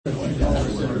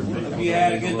you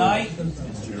had a good night and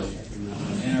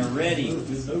are ready.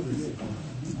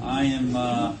 I am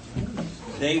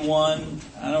day one.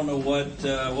 I don't know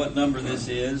what number this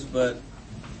is, but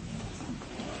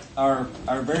our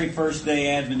very first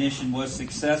day admonition was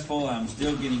successful. I'm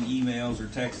still getting emails or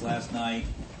texts last night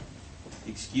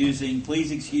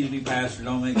please excuse me, Pastor,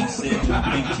 don't make me sit in a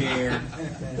pink chair.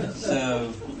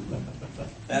 So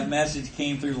that message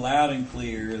came through loud and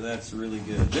clear. That's really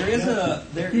good. There is a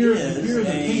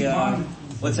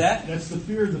what's that? That's the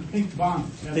fear of the pink bonnet.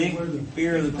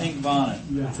 Fear of the pink bonnet.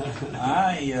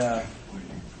 Yeah.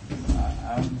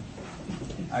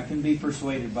 I can be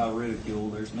persuaded by ridicule.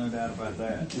 There's no doubt about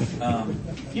that.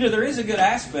 There is a good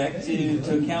aspect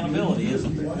to accountability,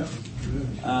 isn't there?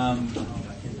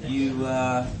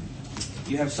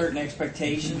 You have certain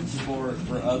expectations for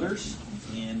others,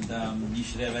 and you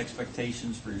should have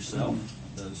expectations for yourself,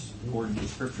 those according to the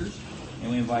Scriptures.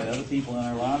 And we invite other people in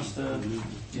our lives to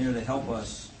help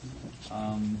us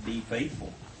be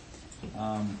faithful.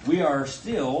 We are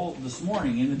still this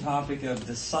morning in the topic of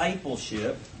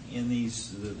discipleship in the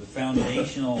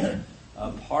foundational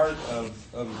part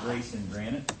of Grace and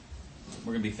Granite.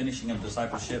 We're going to be finishing up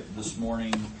discipleship this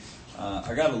morning.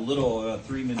 I got a little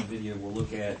 3-minute video we'll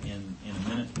look at in a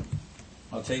minute.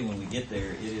 I'll tell you when we get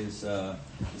there. It's going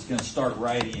to start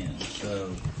right in.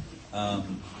 So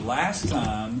last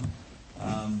time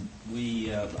I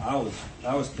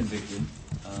was convicted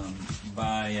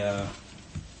by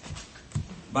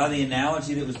the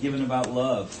analogy that was given about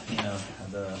love.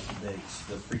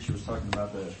 The preacher was talking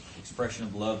about the expression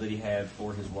of love that he had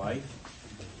for his wife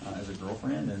as a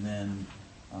girlfriend, and then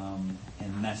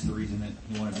and that's the reason that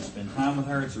he wanted to spend time with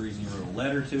her. It's the reason he wrote a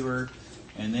letter to her,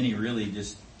 and then he really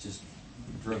just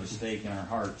drove a stake in our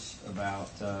hearts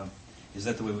about is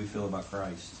that the way we feel about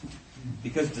Christ?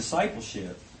 Because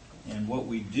discipleship and what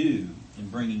we do in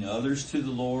bringing others to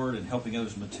the Lord and helping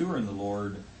others mature in the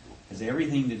Lord has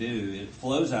everything to do. It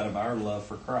flows out of our love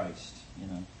for Christ.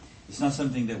 It's not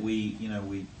something that we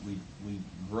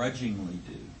grudgingly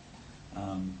do.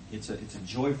 It's a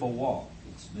joyful walk.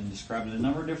 It's been described in a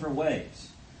number of different ways.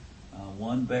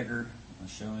 One beggar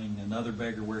showing another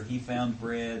beggar where he found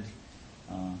bread,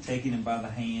 taking him by the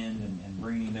hand and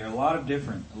bringing him there. A lot of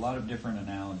different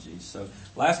analogies. So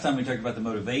last time we talked about the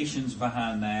motivations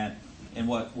behind that and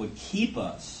what would keep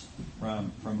us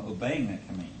from obeying that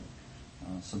command.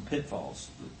 Some pitfalls.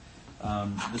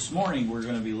 This morning we're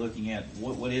going to be looking at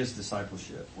what is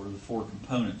discipleship. What are the 4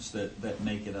 components that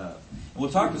make it up? And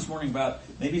we'll talk this morning about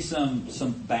maybe some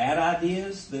bad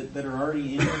ideas that are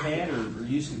already in your head or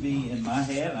used to be in my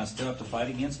head and I still have to fight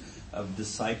against of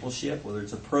discipleship, whether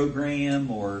it's a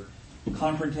program or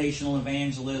confrontational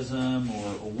evangelism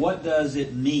or what does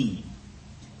it mean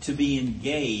to be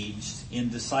engaged in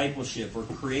discipleship or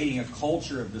creating a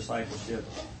culture of discipleship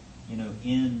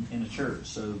in a church.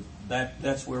 So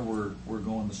that's where we're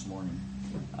going this morning.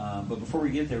 But before we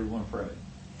get there, we want to pray.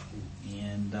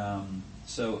 And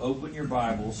so open your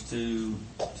Bibles to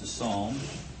Psalm.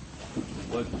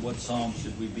 What Psalm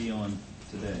should we be on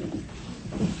today?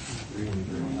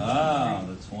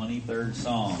 The 23rd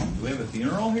Psalm. Do we have a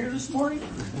funeral here this morning?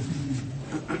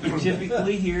 You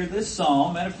typically hear this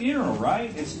psalm at a funeral,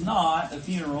 right? It's not a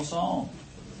funeral psalm.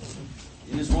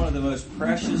 It is one of the most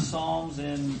precious psalms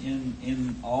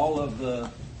in all of the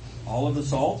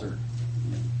Psalter.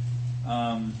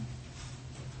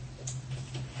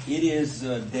 It is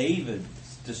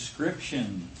David's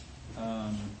description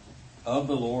of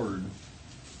the Lord,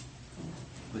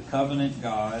 the covenant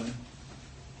God,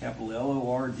 capital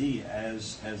L-O-R-D,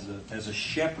 as a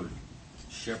shepherd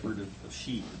of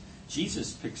sheep.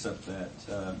 Jesus picks up that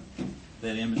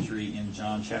imagery in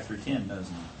John chapter 10,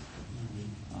 doesn't he?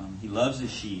 He loves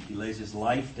his sheep. He lays his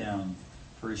life down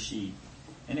for his sheep.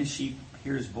 And his sheep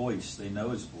hear his voice. They know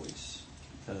his voice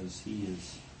because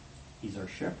he's our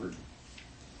shepherd.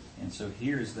 And so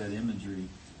here's that imagery,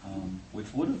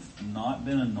 which would have not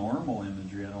been a normal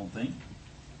imagery, I don't think.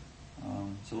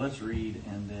 So let's read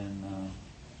and then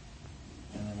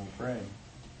we'll pray.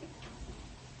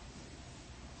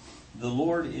 The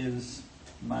Lord is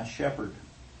my shepherd.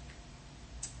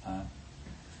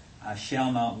 I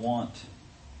shall not want.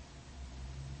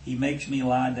 He makes me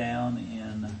lie down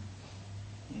in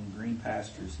green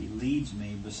pastures. He leads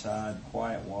me beside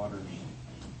quiet waters.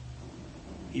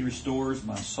 He restores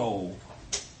my soul.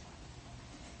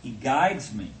 He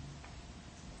guides me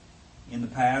in the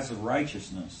paths of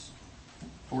righteousness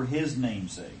for His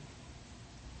name's sake.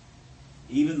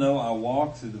 Even though I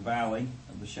walk through the valley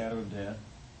of the shadow of death,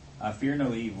 I fear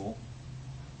no evil,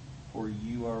 for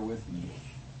you are with me.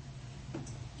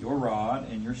 Your rod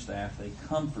and your staff, they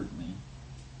comfort me.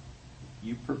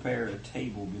 You prepare a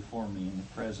table before me in the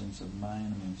presence of my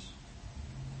enemies.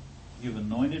 You've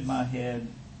anointed my head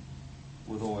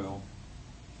with oil.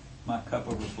 My cup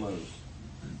overflows.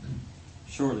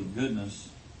 Surely goodness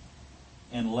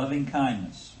and loving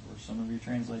kindness, or some of your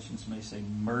translations may say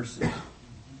mercy,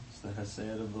 it's the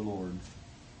hesed of the Lord,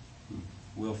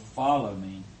 will follow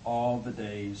me all the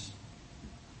days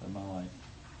of my life.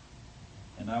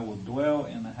 And I will dwell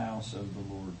in the house of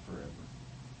the Lord forever.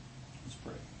 Let's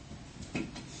pray.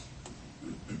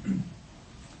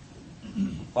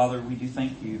 Father, we do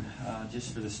thank you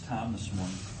just for this time this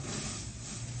morning.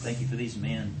 Thank you for these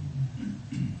men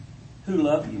who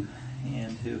love you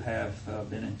and who have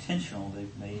been intentional.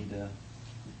 They've made a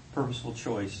purposeful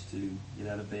choice to get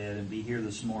out of bed and be here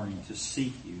this morning to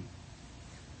seek you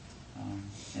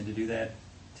and to do that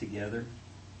together.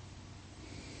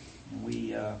 And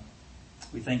we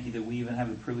thank you that we even have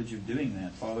the privilege of doing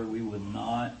that. Father, we would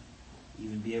not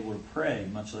even be able to pray,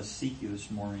 much less seek you this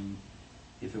morning,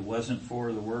 if it wasn't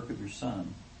for the work of your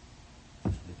Son.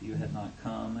 If you had not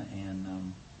come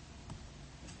and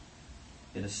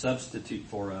been a substitute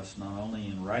for us, not only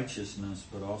in righteousness,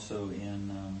 but also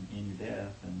in your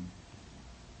death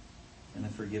and the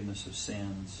forgiveness of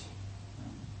sins.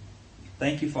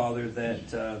 Thank you, Father,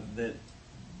 that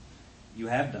you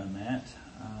have done that.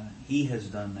 He has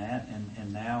done that,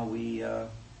 and now we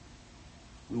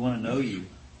want to know you.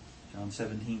 John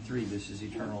 17:3, this is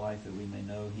eternal life, that we may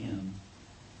know him.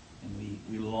 And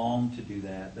we long to do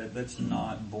that. That's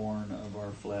not born of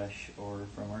our flesh or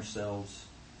from ourselves.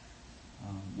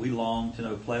 We long to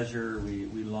know pleasure. We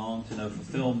long to know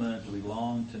fulfillment. We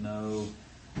long to know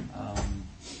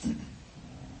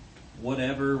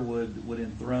whatever would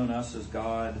enthrone us as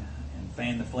God and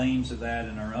fan the flames of that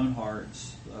in our own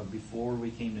hearts before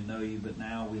we came to know you. But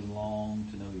now we long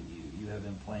to know you. You have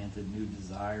implanted new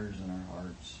desires in our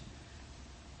hearts.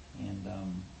 And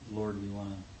Lord, we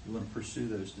want to pursue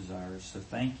those desires. So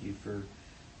thank you for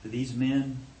these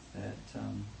men that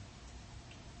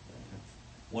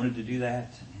wanted to do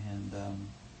that, and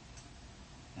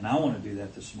I want to do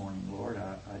that this morning, Lord.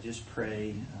 I just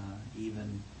pray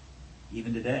even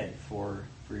today for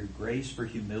your grace, for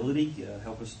humility.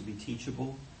 Help us to be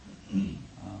teachable.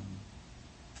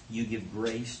 You give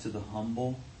grace to the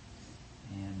humble,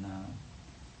 and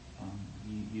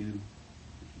you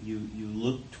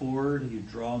look toward, you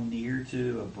draw near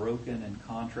to a broken and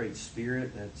contrite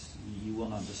spirit. You will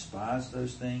not despise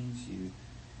those things.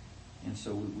 And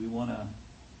so we want to.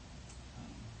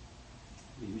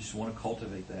 We just want to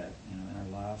cultivate that, in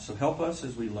our lives. So help us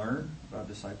as we learn about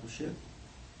discipleship.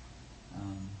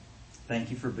 Thank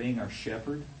you for being our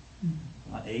shepherd,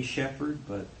 not a shepherd,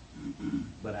 but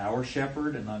our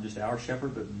shepherd, and not just our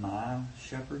shepherd, but my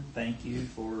shepherd. Thank you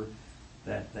for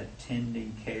that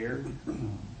tending care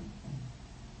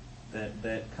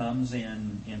that comes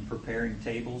in preparing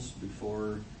tables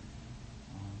for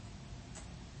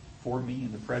me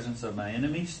in the presence of my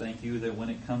enemies. Thank you that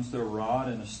when it comes to a rod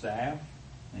and a staff,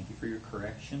 thank you for your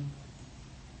correction.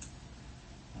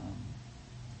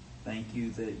 Thank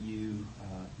you that you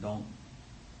don't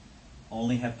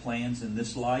only have plans in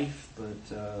this life, but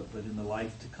in the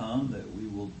life to come, that we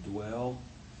will dwell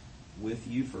with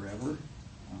you forever.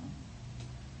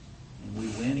 And we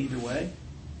win either way.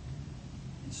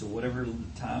 And so whatever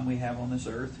time we have on this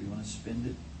earth, we want to spend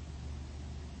it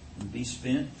and be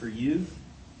spent for you.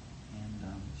 And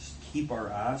just keep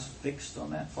our eyes fixed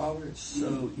on that, Father. It's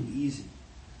so easy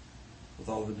with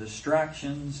all the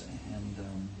distractions and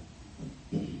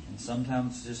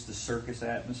sometimes just the circus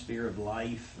atmosphere of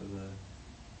life,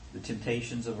 the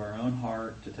temptations of our own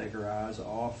heart, to take our eyes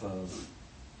off of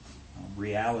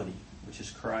reality, which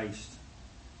is Christ.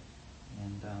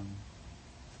 And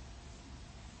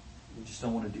we just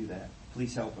don't want to do that.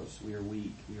 Please help us. We are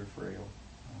weak. We are frail.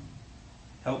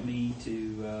 Help me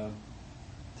to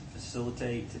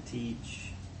facilitate, to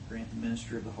teach, grant the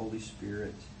ministry of the Holy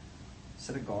Spirit.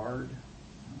 Set a guard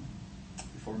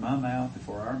before my mouth,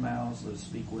 before our mouths. Let us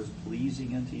speak what is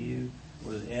pleasing unto you,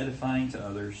 what is edifying to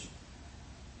others.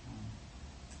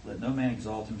 Let no man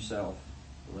exalt himself,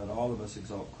 but let all of us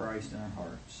exalt Christ in our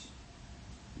hearts.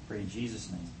 We pray in Jesus'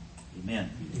 name.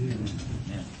 Amen.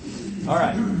 Amen. All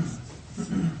right.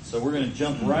 So we're going to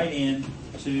jump right in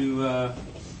to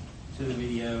the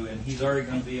video, and he's already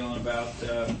going to be on about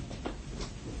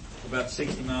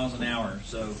 60 miles an hour.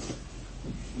 So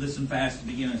listen fast to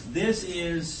begin with. This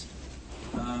is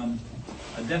a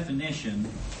definition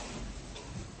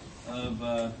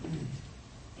of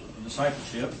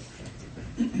discipleship.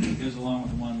 It goes along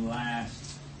with the one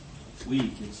last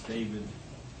week. It's David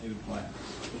Platt.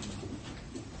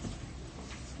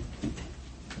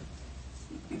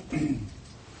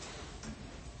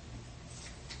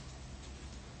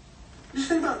 Just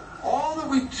think about all that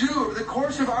we do over the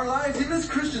course of our lives, even as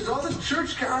Christians, all the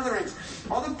church gatherings,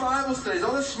 all the Bible studies,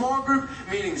 all the small group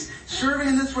meetings, serving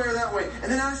in this way or that way.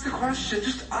 And then ask the question,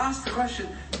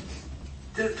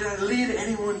 did I lead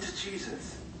anyone to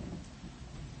Jesus?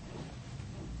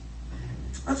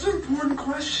 That's an important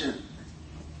question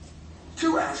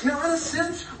to ask. Now, in a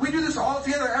sense, we do this all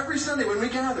together every Sunday when we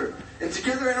gather. And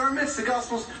together in our midst, the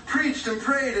gospel's preached and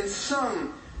prayed and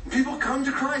sung. People come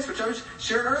to Christ, which I was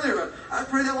sharing earlier about. I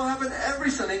pray that will happen every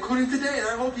Sunday, including today. And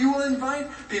I hope you will invite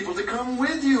people to come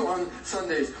with you on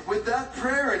Sundays with that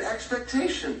prayer and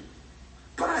expectation.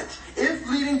 But if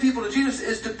leading people to Jesus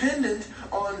is dependent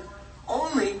on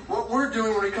only what we're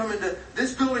doing when we come into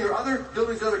this building or other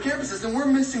buildings, other campuses, then we're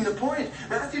missing the point.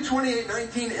 Matthew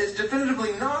 28:19 is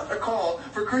definitively not a call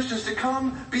for Christians to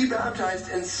come, be baptized,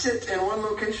 and sit in one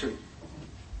location.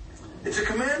 It's a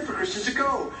command for Christians to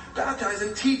go, baptize,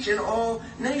 and teach in all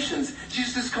nations.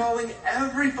 Jesus is calling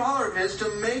every follower of His to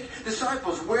make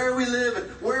disciples where we live, and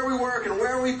where we work, and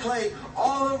where we play,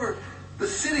 all over the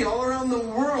city, all around the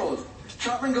world.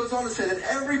 Chapman goes on to say that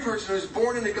every person who's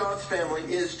born into God's family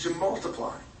is to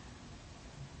multiply.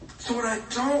 So what I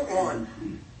don't want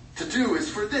to do is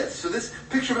for this. So this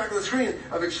picture back on the screen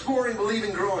of exploring,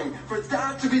 believing, growing. For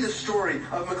that to be the story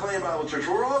of McLean Bible Church.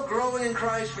 We're all growing in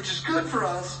Christ, which is good for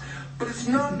us. But it's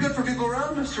not good for people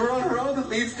around us who are on a road that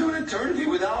leads to an eternity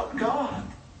without God.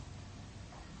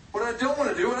 What I don't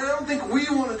want to do, what I don't think we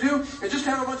want to do, is just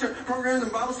have a bunch of programs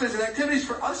and Bible studies and activities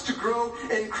for us to grow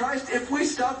in Christ. If we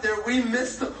stop there, we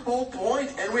miss the whole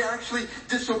point and we actually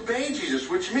disobey Jesus,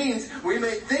 which means we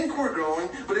may think we're growing,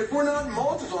 but if we're not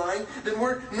multiplying, then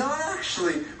we're not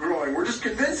actually growing. We're just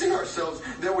convincing ourselves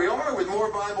that we are with more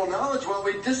Bible knowledge while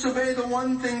we disobey the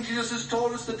one thing Jesus has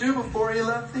told us to do before He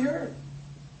left the earth.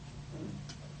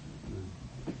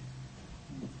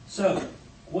 So,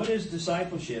 what is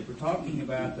discipleship? We're talking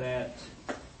about that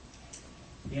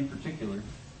in particular.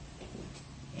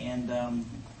 And I've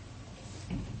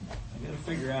got to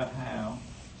figure out how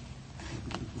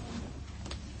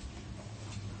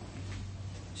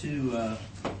to...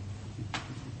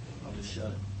 I'll just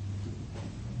shut it.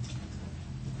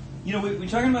 You know, we're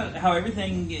talking about how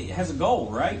everything has a goal,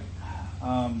 right?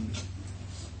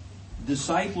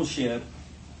 Discipleship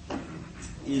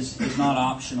is not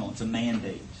optional. It's a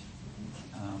mandate.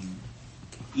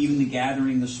 Even the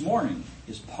gathering this morning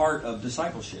is part of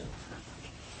discipleship.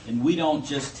 And we don't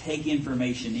just take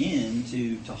information in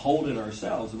to hold it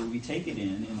ourselves, but we take it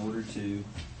in order to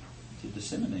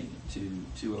disseminate it,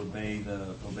 to obey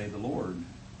the Lord.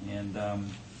 And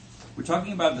we're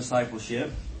talking about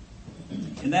discipleship,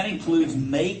 and that includes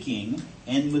making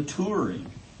and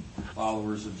maturing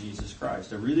followers of Jesus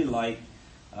Christ. I really like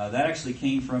that. Actually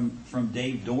came from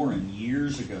Dave Doran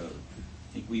years ago.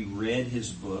 I think we read his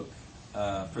book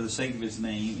for the sake of his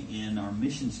name in our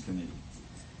missions committee.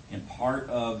 And part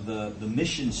of the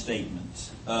mission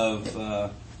statement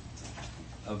of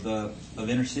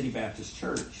Inner City Baptist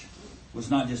Church was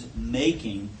not just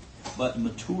making, but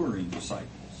maturing disciples.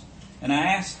 And I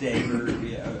asked Dave, or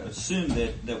assumed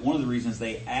that one of the reasons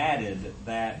they added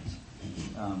that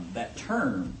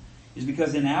term is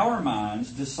because in our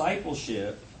minds,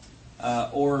 discipleship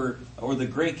or the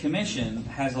Great Commission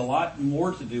has a lot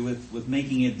more to do with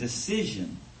making a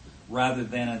decision rather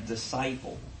than a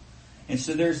disciple. And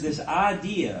so there's this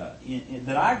idea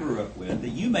that I grew up with, that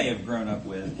you may have grown up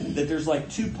with, that there's like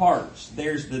two parts.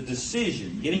 There's the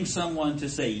decision, getting someone to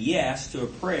say yes to a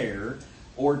prayer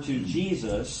or to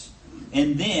Jesus,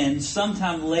 and then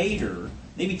sometime later,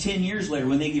 maybe 10 years later,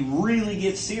 when they really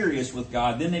get serious with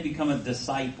God, then they become a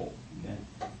disciple. Okay?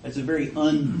 That's a very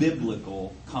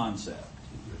unbiblical concept.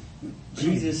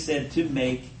 Jesus said to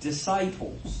make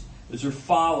disciples. Those are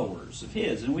followers of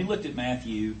His. And we looked at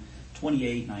Matthew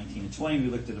 28, 19, and 20. We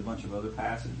looked at a bunch of other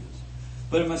passages.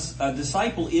 But a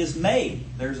disciple is made.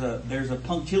 There's a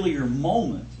punctiliar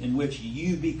moment in which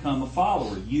you become a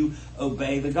follower. You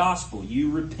obey the gospel.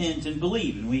 You repent and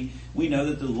believe. And we know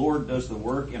that the Lord does the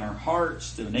work in our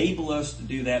hearts to enable us to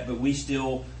do that, but we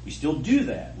still do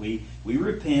that. We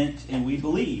repent and we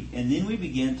believe. And then we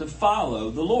begin to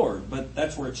follow the Lord. But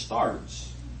that's where it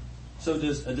starts. So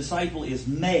a disciple is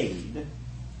made,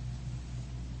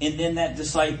 and then that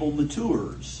disciple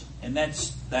matures. And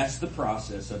that's the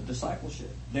process of discipleship.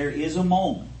 There is a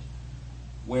moment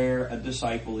where a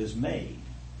disciple is made.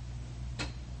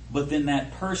 But then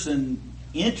that person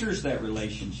enters that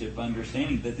relationship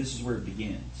understanding that this is where it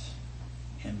begins.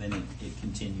 And then it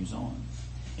continues on.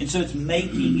 And so it's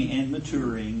making and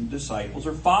maturing disciples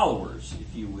or followers,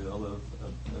 if you will, of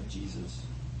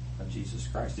Jesus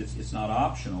Christ. It's not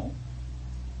optional.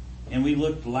 And we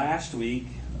looked last week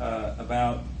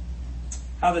about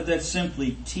how that's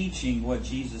simply teaching what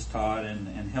Jesus taught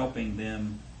and helping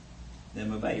them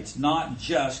obey. It's not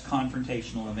just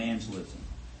confrontational evangelism.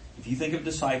 If you think of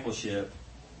discipleship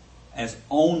as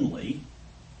only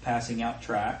passing out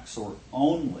tracts or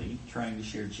only trying to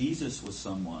share Jesus with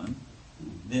someone,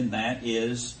 then that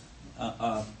is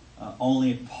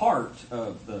only a part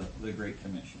of the Great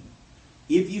Commission.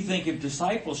 If you think of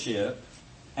discipleship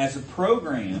as a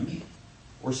program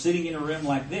or sitting in a room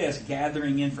like this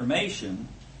gathering information,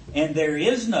 and there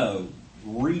is no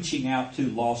reaching out to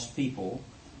lost people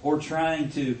or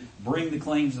trying to bring the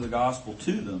claims of the gospel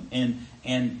to them and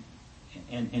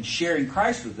sharing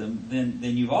Christ with them,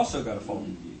 then you've also got a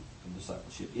faulty view of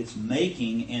discipleship. It's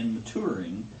making and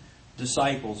maturing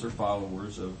disciples or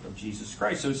followers of Jesus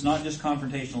Christ. So it's not just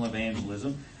confrontational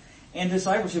evangelism. And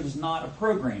discipleship is not a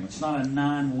program. It's not a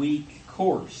 9-week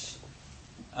course.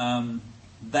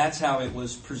 That's how it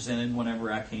was presented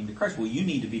whenever I came to Christ. Well, you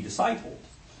need to be discipled.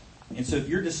 And so if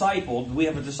you're discipled, we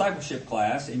have a discipleship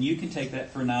class, and you can take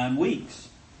that for 9 weeks.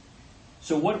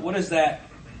 So what does that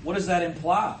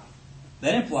imply?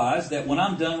 That implies that when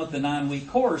I'm done with the 9-week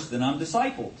course, then I'm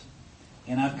discipled.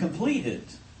 And I've completed,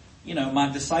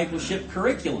 my discipleship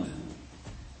curriculum.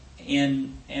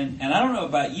 And I don't know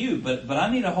about you, but I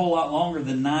need a whole lot longer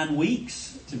than 9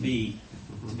 weeks to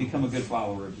become a good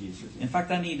follower of Jesus. In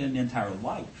fact, I need an entire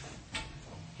life.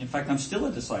 In fact, I'm still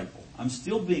a disciple. I'm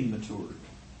still being matured.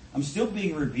 I'm still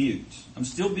being rebuked. I'm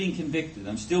still being convicted.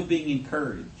 I'm still being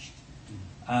encouraged.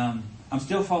 I'm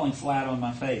still falling flat on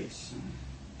my face.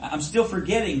 I'm still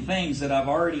forgetting things that I've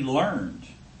already learned.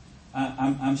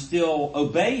 I'm still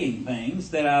obeying things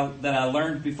that I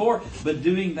learned before, but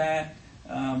doing that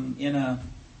in a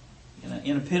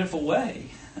pitiful way.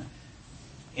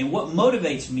 And what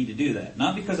motivates me to do that?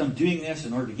 Not because I'm doing this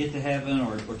in order to get to heaven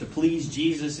or to please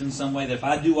Jesus in some way, that if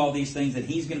I do all these things that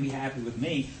He's going to be happy with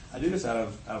me. I do this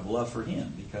out of love for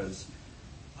Him, because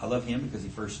I love Him because He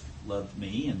first loved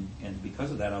me, and because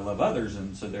of that I love others,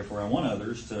 and so therefore I want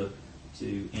others to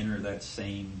enter that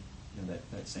same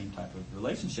that same type of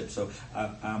relationship. So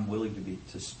I'm willing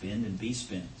to spend and be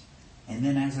spent. And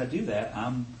then as I do that,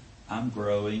 I'm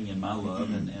growing in my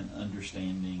love and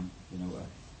understanding,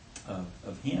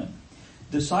 of Him.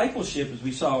 Discipleship, as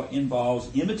we saw,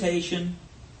 involves imitation.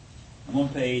 I'm on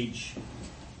page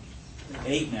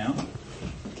 8 now.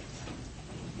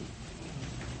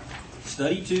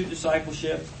 Study 2,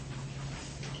 discipleship.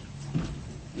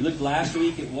 We looked last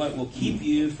week at what will keep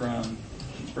you from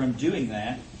doing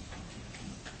that.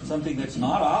 Something that's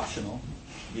not optional.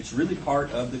 It's really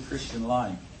part of the Christian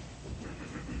life.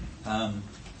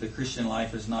 The Christian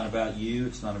life is not about you.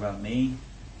 It's not about me.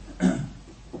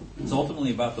 It's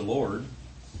ultimately about the Lord.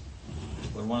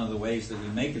 But one of the ways that we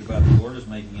make it about the Lord is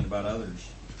making it about others.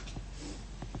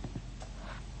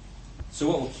 So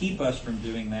what will keep us from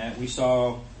doing that? We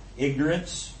saw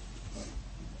ignorance,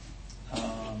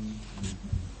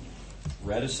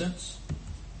 reticence,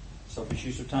 selfish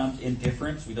use of time,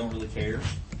 indifference. We don't really care.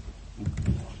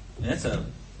 And it's a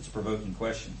provoking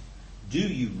question. Do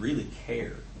you really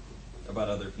care about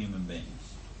other human beings?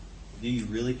 Do you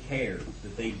really care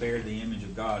that they bear the image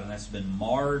of God and that's been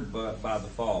marred by the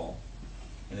fall,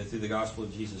 and that through the gospel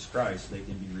of Jesus Christ they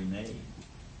can be remade?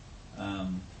 I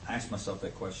ask myself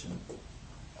that question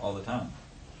all the time.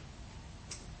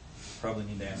 Probably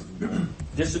need to ask it more.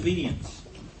 Disobedience.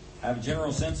 I have a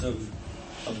general sense of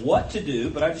what to do,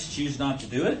 but I just choose not to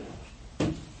do it.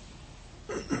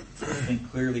 It's been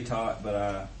clearly taught, but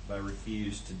I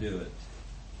refuse to do it.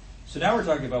 So now we're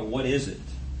talking about what is it?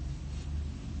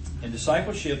 And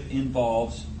discipleship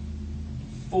involves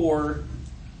 4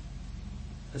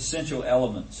 essential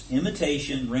elements: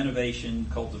 imitation, renovation,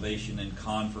 cultivation, and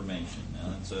confirmation.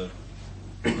 Now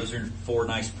those are 4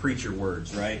 nice preacher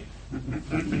words, right?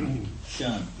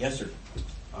 Shun. Yes, sir.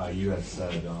 You had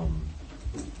said,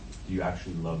 do you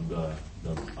actually love the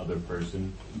other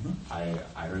person? Mm-hmm.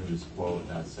 I heard this quote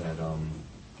that said,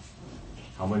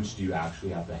 how much do you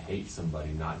actually have to hate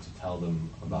somebody not to tell them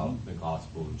about the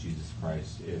gospel of Jesus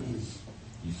Christ if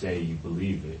you say you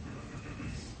believe it?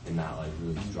 And that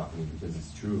really struck me, because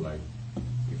it's true. Like,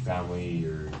 your family,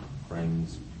 your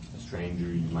friends, a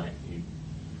stranger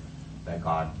that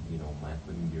God might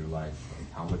put into your life.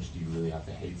 Like, how much do you really have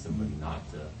to hate somebody not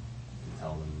to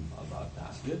tell them about that?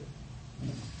 That's good.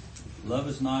 Love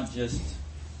is not just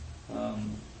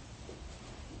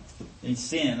in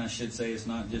sin, I should say, it's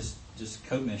not just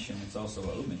commission, it's also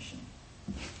omission.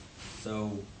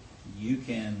 So you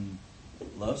can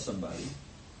love somebody.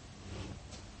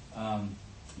 Now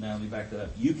let me back that up.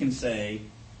 You can say,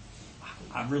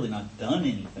 I've really not done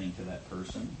anything to that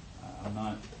person.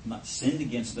 I'm not sinned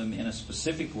against them in a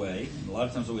specific way. And a lot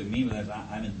of times what we mean by that is I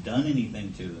haven't done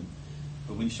anything to them.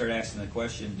 But when you start asking the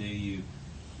question,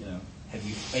 have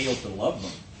you failed to love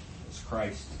them as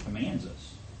Christ commands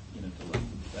us, to love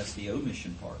them? That's the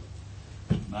omission part.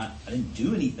 I didn't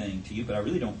do anything to you, but I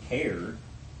really don't care,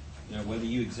 whether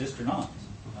you exist or not.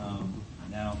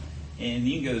 And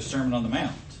you can go to the Sermon on the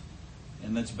Mount,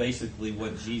 and that's basically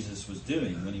what Jesus was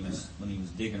doing when he was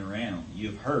digging around.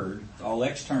 You've heard, it's all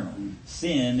external.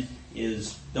 Sin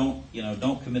is don't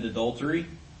commit adultery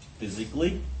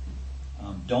physically.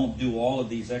 Don't do all of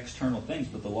these external things,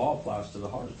 but the law applies to the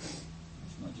heart. It's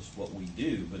not just what we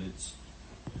do, but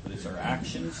it's our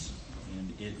actions,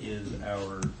 and it is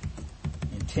our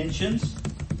intentions.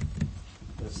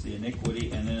 That's the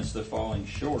iniquity, and then it's the falling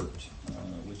short,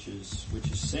 which is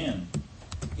sin.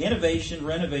 Innovation,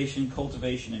 renovation,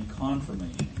 cultivation, and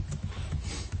confirmation.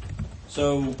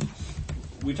 So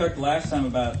we talked last time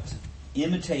about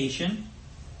imitation,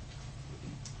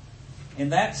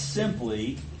 and that's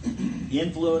simply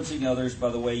influencing others by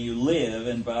the way you live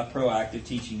and by proactive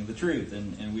teaching of the truth.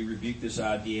 And we rebuke this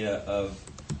idea of,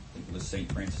 I think it was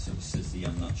St. Francis of Assisi,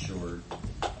 I'm not sure,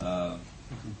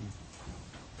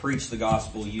 preach the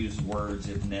gospel, use words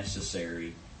if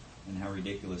necessary, and how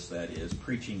ridiculous that is.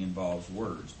 Preaching involves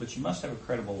words, but you must have a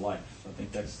credible life. I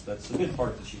think that's the good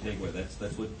part that you take away.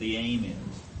 That's what the aim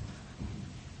is.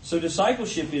 So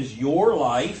discipleship is your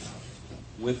life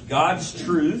with God's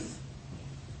truth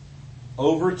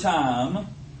over time,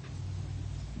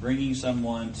 bringing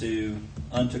someone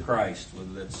unto Christ,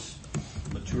 whether that's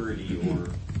maturity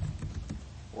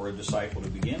or a disciple to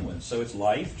begin with. So it's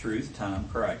life, truth, time,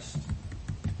 Christ.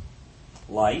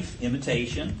 Life,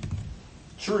 imitation.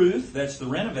 Truth, that's the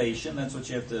renovation. That's what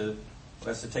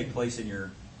has to take place in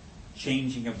your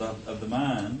changing of the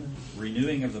mind,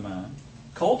 renewing of the mind.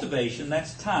 Cultivation,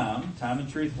 that's time. Time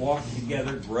and truth walk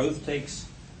together. Growth takes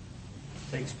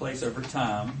place over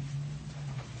time.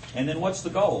 And then what's the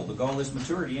goal? The goal is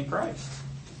maturity in Christ.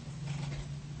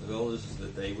 The goal is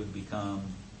that they would become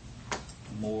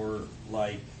more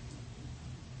like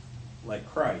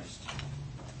Christ.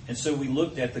 And so we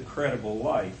looked at the credible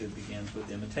life. It begins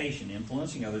with imitation,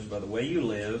 influencing others by the way you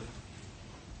live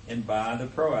and by the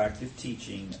proactive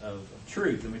teaching of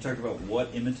truth. And we talked about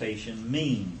what imitation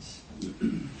means.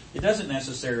 It doesn't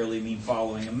necessarily mean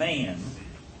following a man.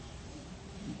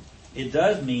 It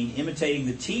does mean imitating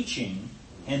the teaching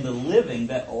and the living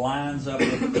that lines up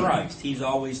with Christ. He's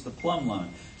always the plumb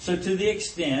line. So to the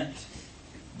extent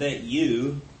that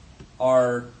you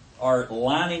are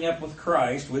lining up with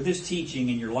Christ, with His teaching,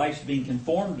 and your life's being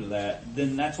conformed to that,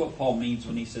 then that's what Paul means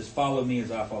when he says, follow me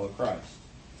as I follow Christ.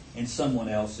 And someone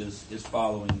else is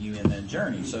following you in that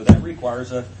journey. So that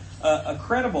requires a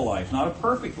credible life, not a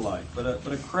perfect life, but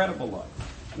a credible life.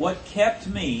 What kept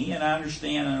me, and I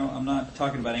understand, I'm not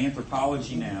talking about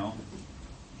anthropology now,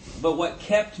 but what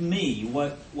kept me,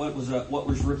 what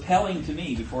was repelling to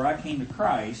me before I came to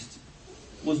Christ,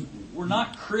 were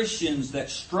not Christians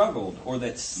that struggled or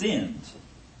that sinned.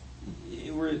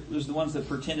 It was the ones that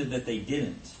pretended that they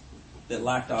didn't, that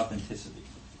lacked authenticity.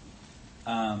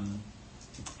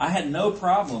 I had no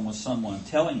problem with someone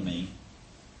telling me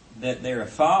that they're a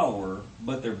follower,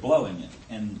 but they're blowing it,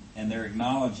 and they're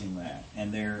acknowledging that,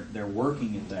 and they're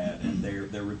working at that, and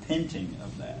they're repenting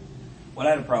of that. What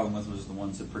I had a problem with was the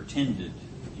ones that pretended,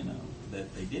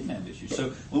 that they didn't have issues. So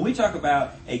when we talk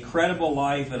about a credible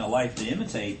life and a life to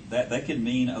imitate, that could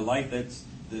mean a life that's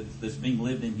being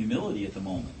lived in humility at the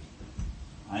moment.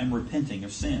 I am repenting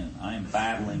of sin. I am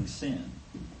battling sin,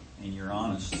 and you're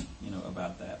honest,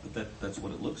 about that. But that's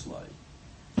what it looks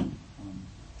like.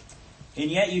 And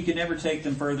yet you can never take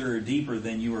them further or deeper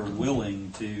than you are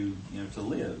willing to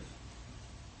live.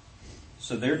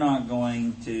 So they're not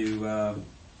going to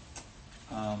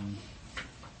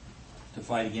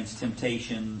fight against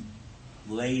temptation,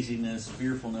 laziness,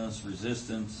 fearfulness,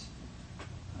 resistance,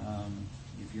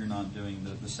 if you're not doing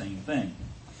the same thing.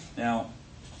 Now,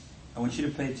 I want you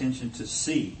to pay attention to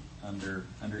C under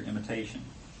imitation,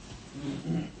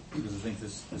 because I think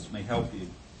this may help you.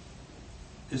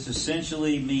 This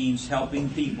essentially means helping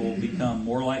people become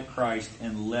more like Christ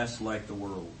and less like the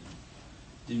world.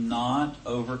 Do not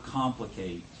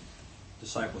overcomplicate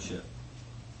discipleship.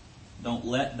 Don't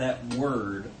let that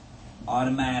word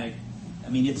automatic.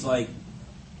 It's like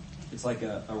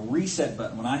a reset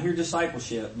button. When I hear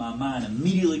discipleship, my mind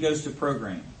immediately goes to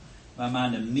program. My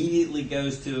mind immediately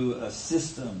goes to a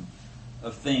system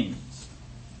of things.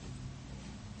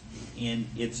 And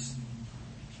it's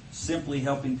simply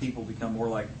helping people become more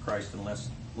like Christ and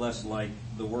less like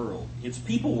the world. It's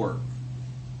people work.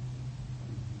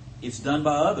 It's done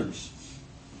by others.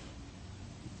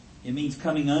 It means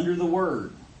coming under the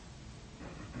Word.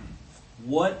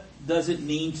 What does it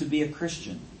mean to be a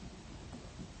Christian?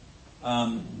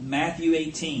 Matthew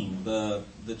 18, the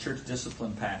church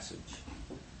discipline passage.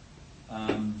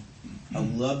 I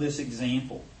love this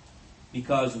example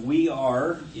because we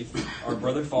are, if our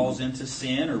brother falls into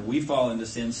sin or we fall into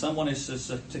sin, someone is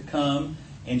to come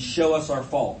and show us our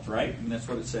fault, right? And that's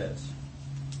what it says.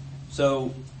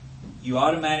 So you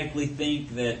automatically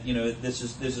think that, this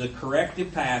is a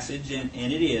corrective passage, and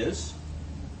it is.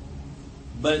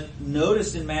 But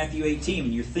notice in Matthew 18,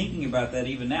 when you're thinking about that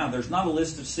even now, there's not a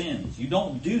list of sins. You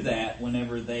don't do that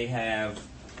whenever they have,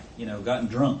 gotten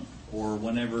drunk or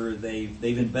whenever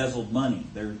they've embezzled money.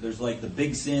 There's like the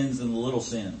big sins and the little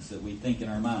sins that we think in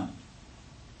our mind.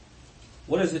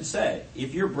 What does it say?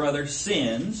 If your brother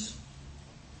sins,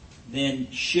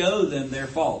 then show them their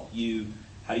fault.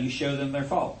 How do you show them their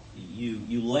fault?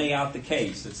 You lay out the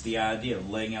case. That's the idea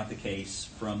of laying out the case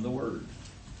from the Word.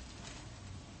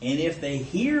 And if they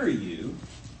hear you,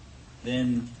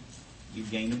 then you've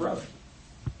gained a brother.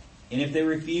 And if they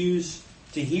refuse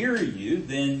to hear you,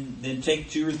 then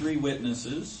take 2 or 3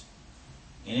 witnesses.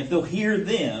 And if they'll hear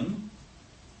them,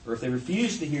 or if they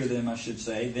refuse to hear them, I should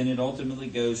say, then it ultimately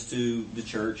goes to the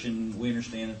church. And we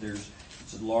understand that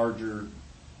it's a larger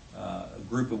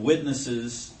group of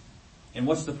witnesses. And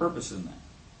what's the purpose in that?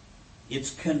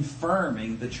 It's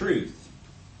confirming the truth.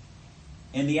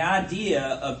 And the idea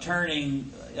of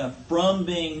turning from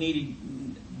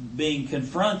being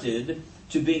confronted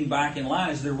to being back in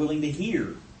line is they're willing to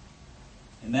hear.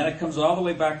 And that it comes all the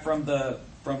way back from the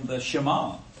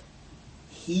Shema.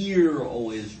 Hear,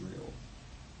 O Israel,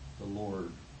 the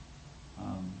Lord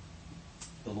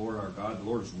our God, the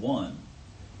Lord is one.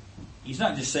 He's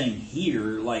not just saying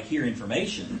hear, like hear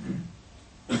information.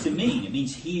 What's it mean? It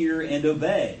means hear and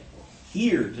obey.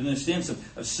 Hear, to the sense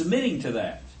of submitting to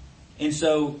that. And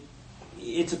so,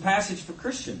 it's a passage for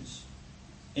Christians.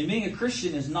 And being a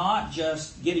Christian is not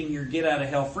just getting your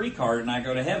get-out-of-hell-free card and I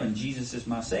go to heaven. Jesus is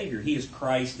my Savior. He is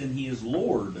Christ and He is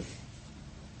Lord.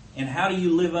 And how do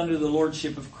you live under the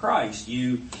Lordship of Christ?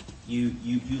 You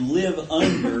live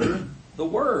under the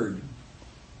Word.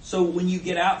 So when you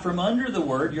get out from under the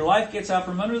Word, your life gets out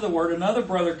from under the Word, another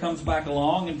brother comes back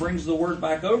along and brings the Word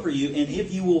back over you. And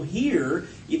if you will hear,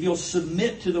 if you'll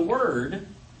submit to the Word,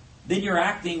 then you're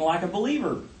acting like a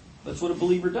believer. That's what a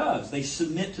believer does. They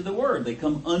submit to the Word. They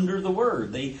come under the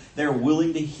Word. They're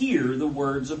willing to hear the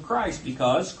words of Christ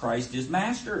because Christ is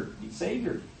Master, He's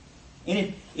Savior.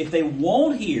 And if they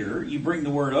won't hear, you bring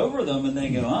the Word over them and they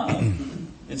go,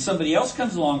 and somebody else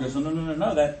comes along and goes,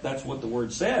 no, that's what the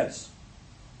Word says.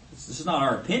 This is not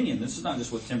our opinion. This is not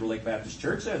just what Timberlake Baptist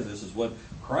Church says. This is what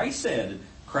Christ said.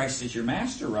 Christ is your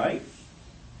Master, right?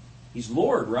 He's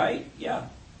Lord, right? Yeah.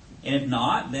 And if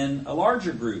not, then a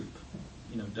larger group,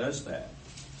 does that.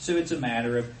 So it's a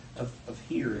matter of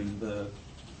hearing the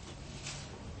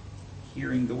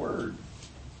Word.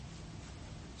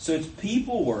 So it's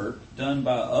people work done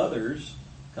by others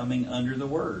coming under the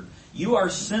Word. You are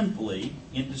simply,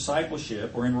 in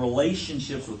discipleship or in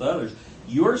relationships with others,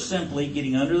 you're simply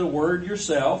getting under the Word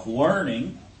yourself,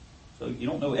 learning. So you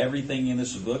don't know everything in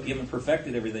this book. You haven't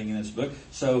perfected everything in this book.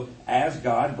 So as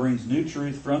God brings new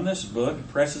truth from this book and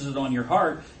presses it on your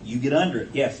heart, you get under it.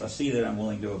 Yes, I see that. I'm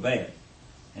willing to obey it.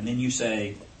 And then you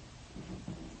say,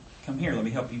 come here, let me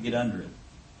help you get under it.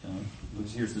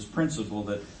 Because here's this principle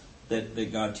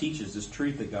that God teaches, this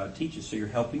truth that God teaches. So you're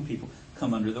helping people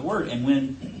come under the Word. And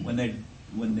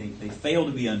when they fail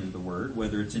to be under the Word,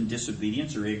 whether it's in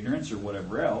disobedience or ignorance or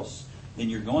whatever else, then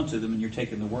you're going to them and you're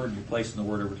taking the Word and you're placing the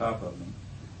Word over top of them.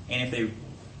 And if they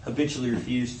habitually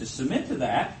refuse to submit to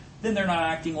that, then they're not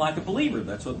acting like a believer.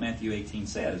 That's what Matthew 18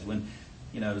 says. When,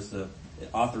 as the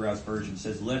Authorized Version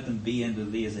says, let them be unto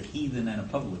thee as a heathen and a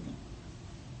publican.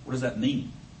 What does that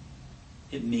mean?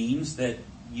 It means that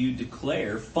you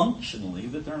declare functionally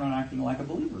that they're not acting like a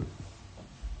believer.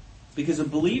 Because a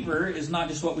believer is not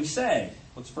just what we say.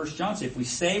 What's 1 John say? If we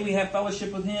say we have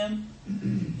fellowship with Him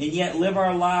and yet live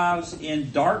our lives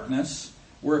in darkness,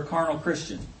 we're a carnal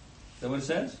Christian. Is that what it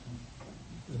says?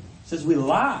 It says we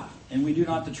lie and we do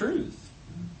not the truth.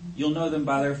 You'll know them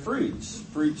by their fruits.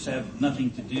 Fruits have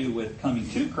nothing to do with coming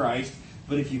to Christ,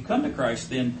 but if you come to Christ,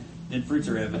 then fruits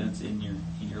are evidence in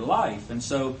your life. And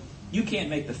so you can't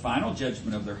make the final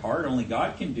judgment of their heart. Only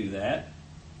God can do that.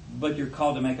 But you're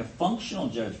called to make a functional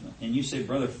judgment. And you say,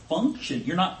 brother, function.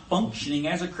 You're not functioning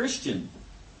as a Christian.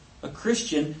 A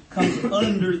Christian comes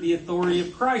under the authority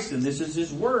of Christ, and this is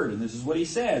His Word, and this is what He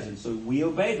says. And so we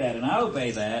obey that, and I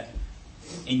obey that.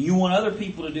 And you want other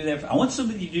people to do that. I want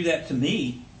somebody to do that to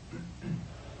me.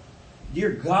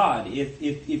 Dear God, if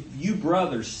you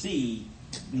brothers see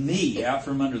me out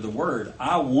from under the Word,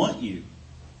 I want you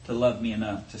to love me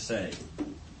enough to say,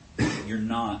 you're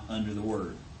not under the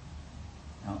Word.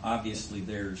 Now, obviously,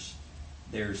 there's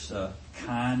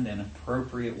kind and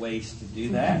appropriate ways to do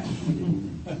that.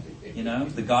 You know,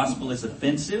 the gospel is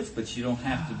offensive, but you don't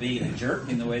have to be a jerk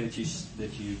in the way that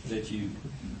you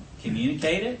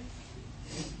communicate it.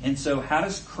 And so, how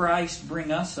does Christ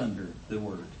bring us under the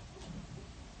Word?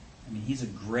 I mean, He's a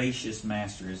gracious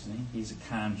master, isn't He? He's a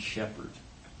kind shepherd.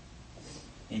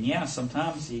 And yeah,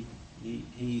 sometimes He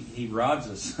rods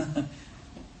us.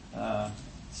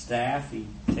 Staff, He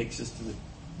takes us to the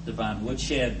divine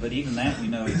woodshed, but even that we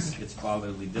know it's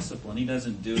fatherly discipline. He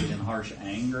doesn't do it in harsh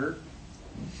anger.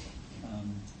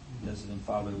 He does it in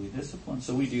fatherly discipline.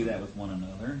 So we do that with one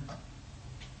another.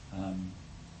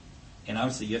 And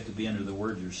obviously you have to be under the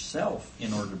Word yourself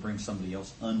in order to bring somebody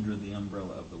else under the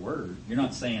umbrella of the Word. You're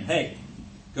not saying, hey,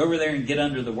 go over there and get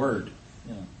under the Word.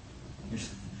 You know,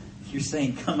 you're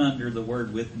saying, come under the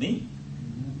Word with me.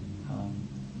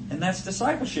 And that's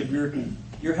discipleship.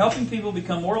 You're helping people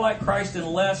become more like Christ and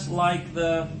less like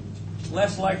the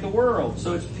world.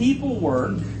 So it's people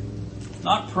work,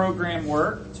 not program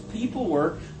work. It's people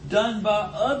work done by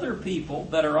other people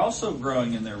that are also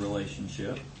growing in their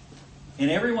relationship. And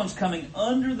everyone's coming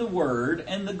under the Word,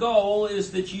 and the goal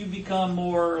is that you become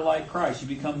more like Christ. You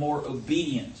become more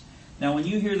obedient. Now, when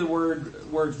you hear the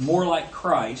words more like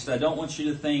Christ, I don't want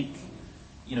you to think,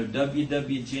 you know,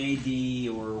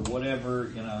 WWJD or whatever,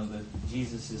 you know, that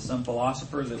Jesus is some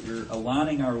philosopher, that we're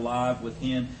aligning our life with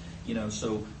Him, you know,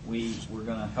 so we're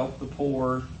going to help the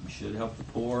poor. We should help the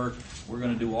poor. We're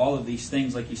going to do all of these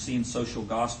things like you see in social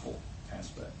gospel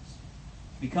aspects.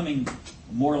 Becoming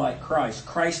more like Christ.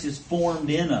 Christ is formed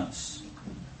in us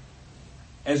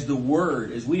as the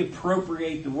Word, as we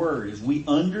appropriate the Word, as we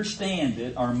understand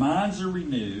it, our minds are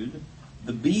renewed,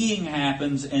 the being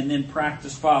happens, and then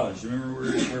practice follows.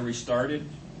 Remember where we started?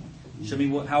 Show me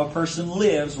how a person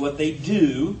lives, what they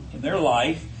do in their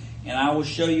life, and I will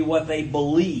show you what they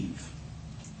believe.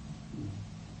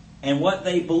 And what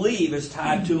they believe is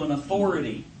tied to an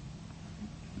authority.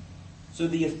 So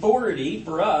the authority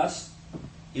for us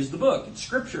is the book. It's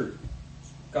Scripture.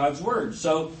 God's Word.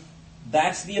 So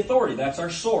that's the authority. That's our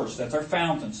source. That's our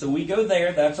fountain. So we go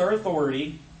there. That's our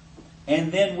authority.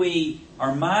 And then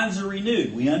our minds are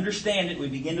renewed. We understand it. We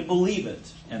begin to believe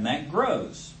it. And that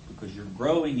grows because you're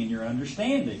growing in your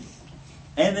understanding.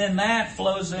 And then that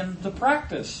flows into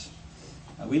practice.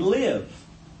 We live.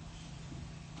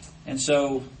 And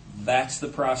so that's the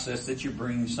process that you're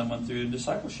bringing someone through in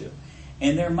discipleship.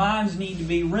 And their minds need to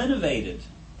be renovated.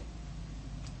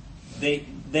 They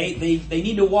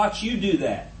need to watch you do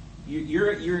that.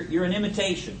 You're an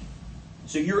imitation.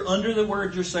 So you're under the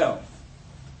Word yourself.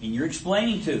 And you're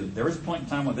explaining to them. There was a point in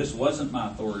time when this wasn't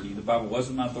my authority. The Bible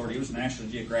wasn't my authority. It was National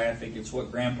Geographic. It's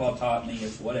what Grandpa taught me.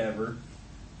 It's whatever.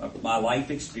 My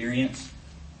life experience.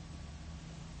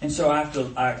 And so I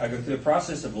go through the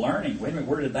process of learning. Wait a minute,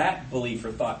 where did that belief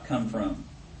or thought come from?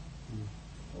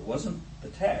 It wasn't the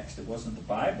text. It wasn't the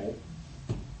Bible.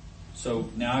 So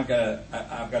now I've got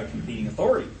a competing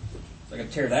authority. So I got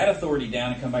to tear that authority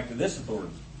down and come back to this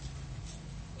authority.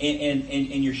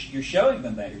 And you're showing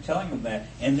them that, you're telling them that,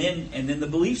 and then the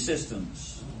belief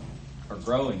systems are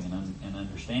growing and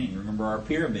understanding. Remember our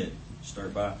pyramid. You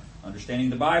start by understanding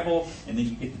the Bible, and then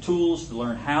you get the tools to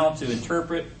learn how to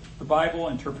interpret the Bible,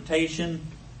 interpretation.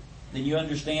 Then you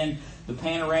understand the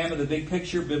panorama, the big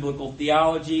picture, biblical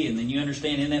theology, and then you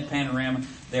understand in that panorama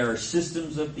there are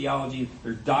systems of theology,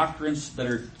 there are doctrines that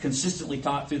are consistently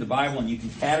taught through the Bible, and you can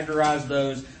categorize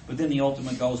those, but then the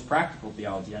ultimate goal is practical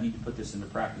theology. I need to put this into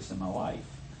practice in my life.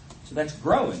 So that's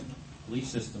growing. The belief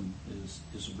system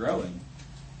is growing.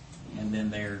 And then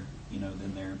they're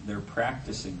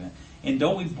practicing that. And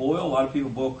don't we a lot of people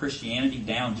boil Christianity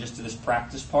down just to this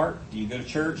practice part? Do you go to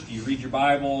church? Do you read your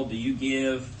Bible? Do you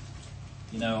give?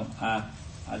 You know,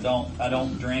 I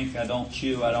don't drink, I don't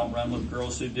chew, I don't run with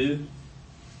girls who do.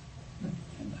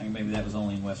 And I think maybe that was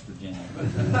only in West Virginia.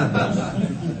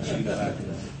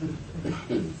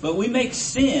 But we make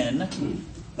sin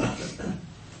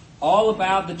all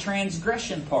about the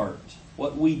transgression part,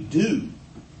 what we do.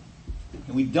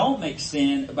 And we don't make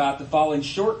sin about the falling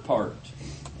short part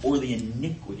or the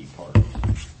iniquity part,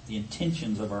 the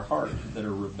intentions of our heart that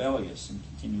are rebellious and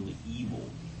continually evil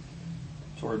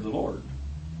toward the Lord.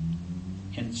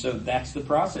 And so that's the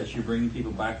process. You're bringing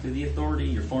people back to the authority.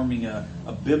 You're forming a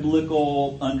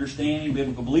biblical understanding,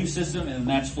 biblical belief system, and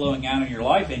that's flowing out in your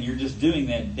life. And you're just doing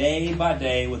that day by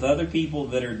day with other people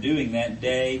that are doing that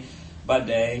day by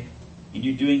day. And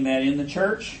you're doing that in the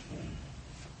church,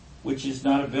 which is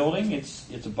not a building.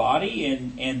 It's a body.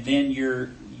 And then you're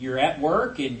you're at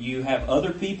work and you have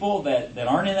other people that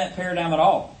aren't in that paradigm at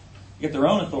all. You get their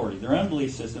own authority, their own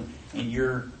belief system, and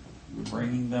you're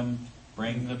bringing them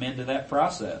into that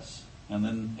process. And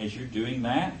then as you're doing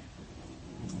that,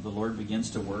 the Lord begins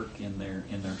to work in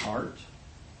their heart,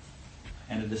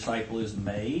 and a disciple is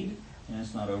made, and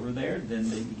it's not over there. Then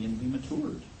they begin to be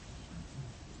matured.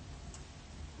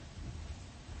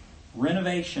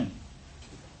 Renovation.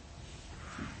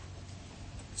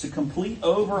 It's a complete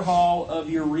overhaul of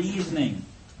your reasoning.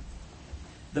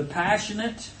 The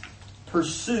passionate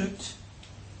pursuit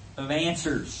of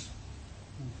answers.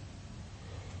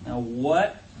 Now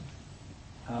what?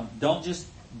 Don't just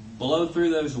blow through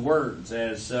those words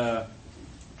as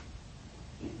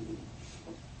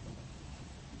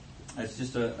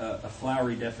just a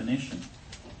flowery definition.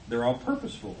 They're all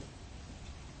purposeful.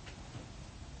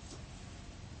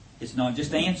 It's not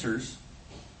just answers.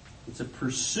 It's a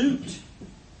pursuit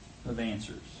of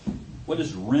answers. What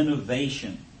is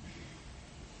renovation?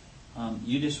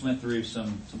 You just went through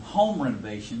some home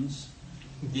renovations,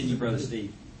 didn't you, Brother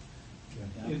Steve?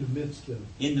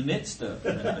 In the midst of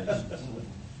renovations.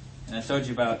 And I told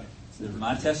you about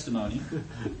my testimony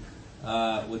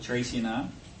with Tracy and I.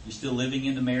 You're still living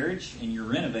in the marriage and you're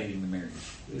renovating the marriage.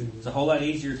 It's a whole lot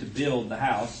easier to build the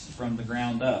house from the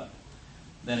ground up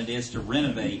than it is to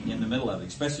renovate in the middle of it,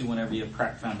 especially whenever you have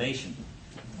cracked foundation.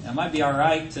 Now, it might be all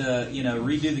right to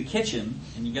redo the kitchen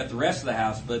and you got the rest of the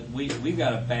house, but we've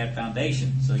got a bad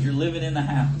foundation. So you're living in the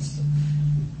house.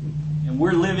 And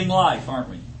we're living life, aren't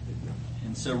we?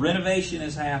 And so renovation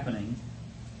is happening,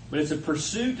 but it's a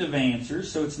pursuit of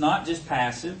answers, so it's not just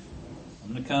passive.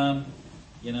 I'm going to come,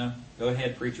 go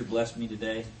ahead, preacher, bless me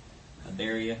today. I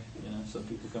dare you. Some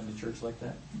people come to church like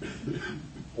that.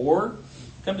 Or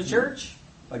come to church.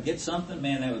 If I get something,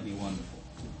 man, that would be wonderful.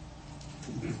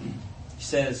 He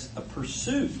says a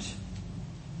pursuit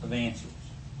of answers.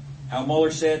 Al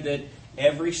Mohler said that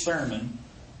every sermon,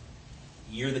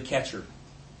 you're the catcher.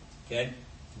 Okay?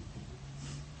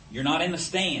 You're not in the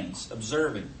stands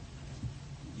observing.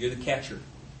 You're the catcher.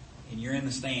 And you're in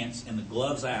the stands and the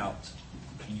glove's out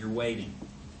and you're waiting.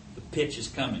 The pitch is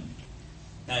coming.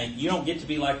 Now, you don't get to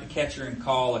be like the catcher and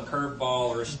call a curveball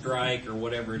or a strike or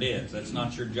whatever it is. That's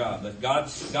not your job. But God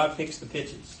picks the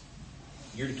pitches.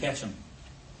 You're to catch them.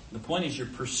 The point is you're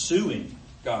pursuing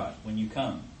God when you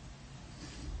come.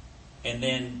 And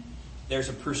then there's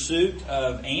a pursuit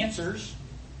of answers.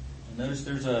 And notice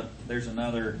there's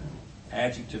another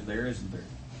adjective there, isn't there?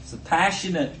 It's a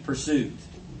passionate pursuit.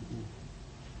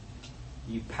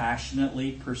 You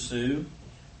passionately pursue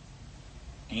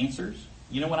answers.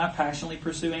 You know when I passionately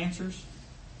pursue answers?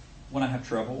 When I have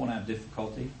trouble, when I have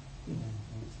difficulty,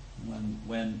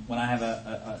 when I have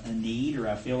a need or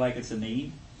I feel like it's a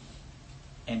need.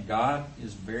 And God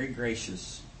is very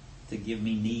gracious to give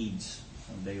me needs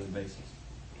on a daily basis.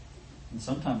 And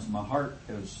sometimes my heart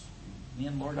goes,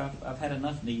 man, Lord, I've had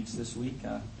enough needs this week.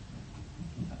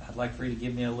 I'd like for you to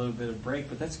give me a little bit of break,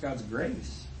 but that's God's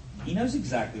grace. He knows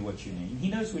exactly what you need. He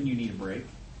knows when you need a break.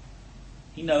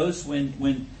 He knows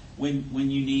when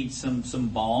you need some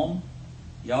balm.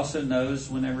 He also knows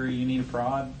whenever you need a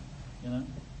prod,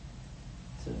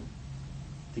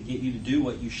 to get you to do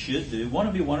what you should do. Won't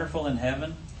it be wonderful in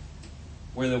heaven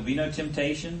where there'll be no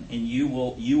temptation and you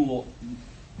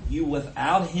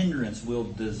without hindrance will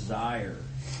desire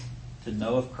to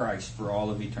know of Christ for all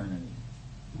of eternity.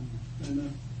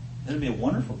 Amen. That'll be a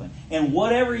wonderful thing. And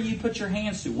whatever you put your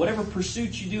hands to, whatever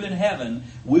pursuits you do in heaven,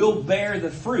 will bear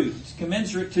the fruit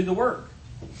commensurate to the work.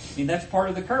 I mean, that's part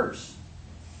of the curse.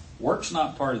 Work's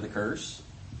not part of the curse.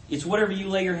 It's whatever you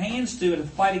lay your hands to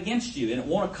fight against you, and it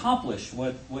won't accomplish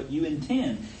what you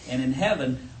intend. And in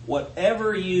heaven,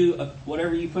 whatever you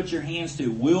put your hands to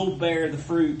will bear the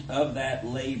fruit of that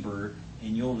labor,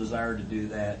 and you'll desire to do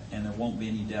that, and there won't be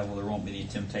any devil, there won't be any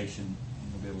temptation.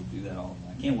 You'll be able to do that all the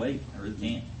time. I can't wait. I really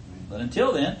can't. But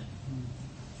until then,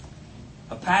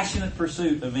 a passionate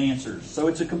pursuit of answers. So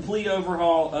it's a complete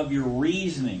overhaul of your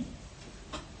reasoning.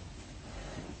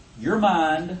 Your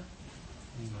mind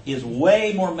is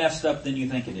way more messed up than you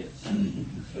think it is.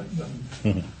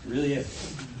 It really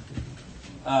is.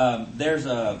 There's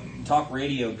a talk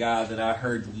radio guy that I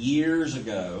heard years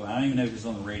ago. I don't even know if he's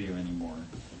on the radio anymore.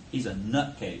 He's a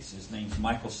nutcase. His name's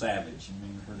Michael Savage. You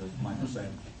ever heard of Michael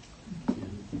Savage?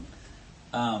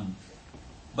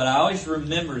 But I always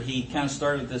remember he kind of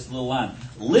started this little line.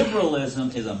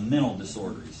 Liberalism is a mental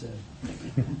disorder, he said.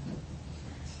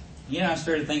 I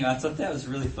started thinking, I thought that was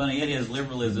really funny. It is.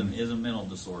 Liberalism is a mental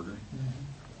disorder.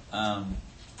 They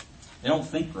don't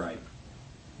think right.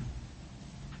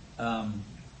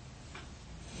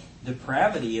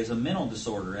 Depravity is a mental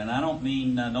disorder, and I don't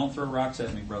mean don't throw rocks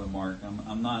at me, Brother Mark.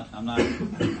 I'm not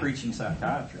preaching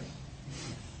psychiatry.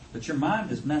 But your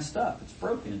mind is messed up. It's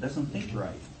broken. It doesn't think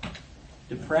right.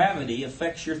 Depravity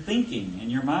affects your thinking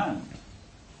and your mind.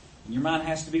 And your mind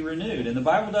has to be renewed. And the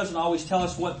Bible doesn't always tell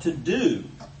us what to do.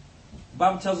 The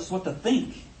Bible tells us what to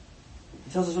think.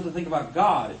 It tells us what to think about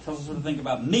God. It tells us what to think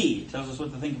about me. It tells us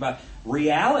what to think about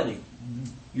reality.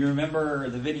 You remember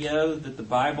the video that the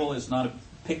Bible is not a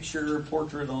picture,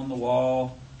 portrait on the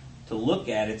wall to look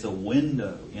at. It's a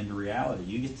window into reality.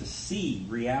 You get to see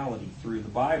reality through the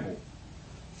Bible.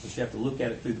 But you have to look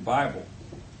at it through the Bible.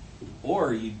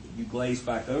 Or you glaze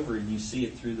back over and you see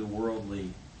it through the worldly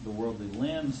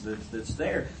lens that's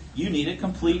there. You need a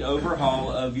complete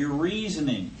overhaul of your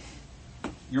reasoning.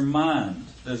 Your mind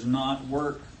does not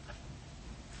work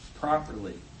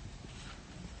properly.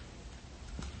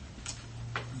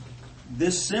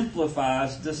 This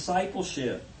simplifies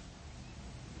discipleship.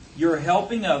 You're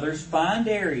helping others find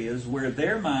areas where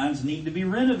their minds need to be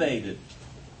renovated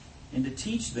and to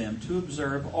teach them to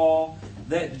observe all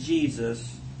that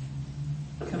Jesus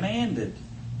commanded.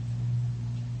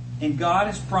 And God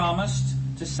has promised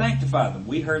to sanctify them.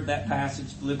 We heard that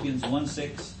passage, Philippians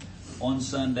 1:6, on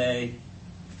Sunday,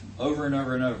 over and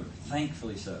over and over.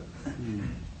 Thankfully so.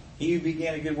 He who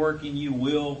began a good work in you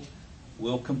will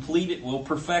complete it, will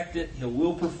perfect it, He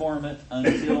will perform it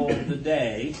until the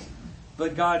day.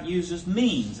 But God uses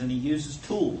means and He uses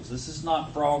tools. This is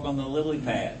not frog on the lily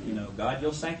pad. God,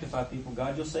 you'll sanctify people.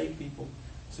 God, you'll save people.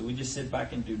 So we just sit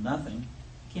back and do nothing.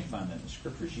 You can't find that in the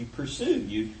Scriptures. You pursue.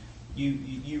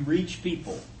 You reach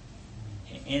people.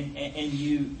 And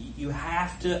you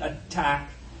have to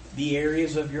attack the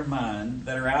areas of your mind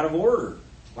that are out of order.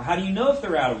 Well, how do you know if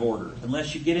they're out of order?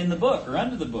 Unless you get in the book or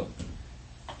under the book.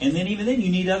 And then even then you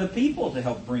need other people to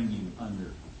help bring you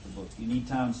under the book. You need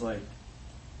times like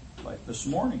this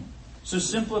morning. So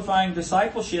simplifying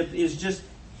discipleship is just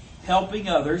helping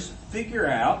others figure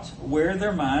out where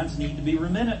their minds need to be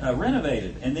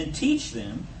renovated, and then teach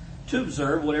them to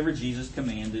observe whatever Jesus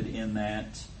commanded in that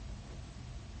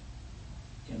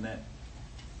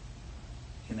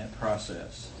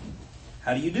process.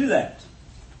 How do you do that?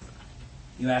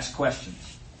 You ask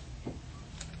questions.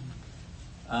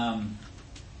 I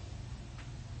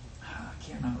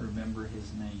cannot remember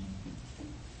his name.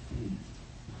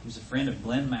 He was a friend of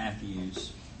Glenn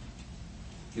Matthews.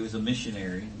 He was a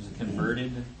missionary. He was a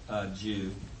converted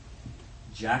Jew.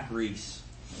 Jack Reese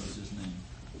was his name.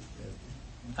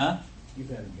 Huh? You've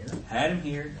had him here? Had him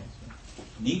here.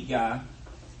 Neat guy.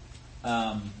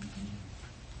 But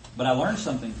I learned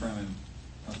something from him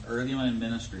early on in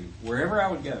ministry. Wherever I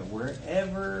would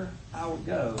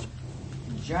go,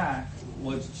 Jack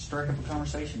would strike up a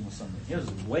conversation with somebody. It was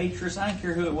a waitress. I don't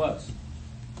care who it was.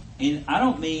 And I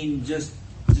don't mean just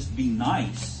be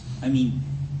nice. I mean,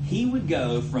 he would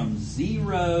go from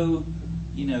zero,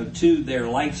 to their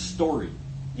life story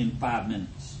in 5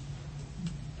 minutes.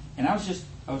 And I just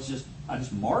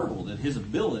marveled at his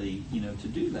ability, to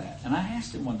do that. And I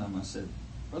asked him one time, I said,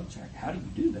 Brother Jack, how do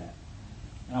you do that?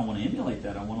 And I want to emulate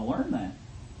that. I want to learn that.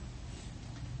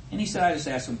 And he said, I just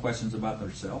ask them questions about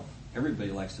themselves.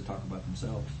 Everybody likes to talk about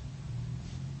themselves.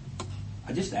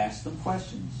 I just asked them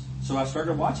questions. So I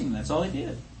started watching them. That's all he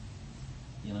did.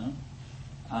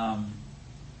 How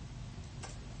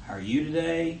are you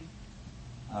today?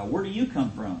 Where do you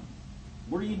come from?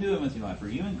 What are you doing with your life? Are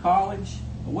you in college?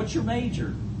 What's your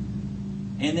major?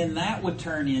 And then that would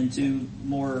turn into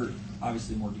more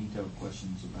detailed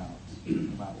questions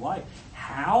about life.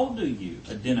 How do you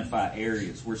identify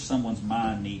areas where someone's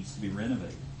mind needs to be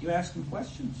renovated? You ask them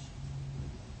questions.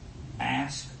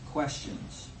 Ask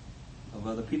questions of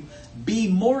other people. Be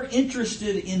more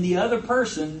interested in the other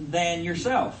person than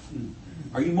yourself.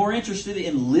 Are you more interested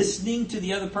in listening to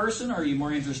the other person, or are you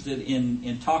more interested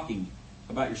in talking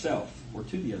about yourself or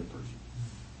to the other person?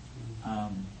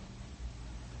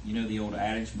 The old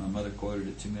adage, my mother quoted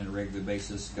it to me on a regular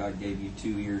basis, God gave you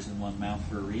 2 ears and 1 mouth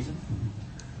for a reason.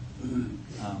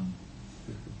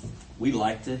 We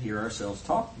like to hear ourselves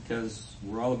talk because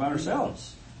we're all about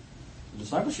ourselves.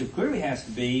 Discipleship clearly has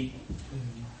to be,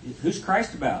 who's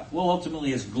Christ about? Well,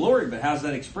 ultimately His glory, but how's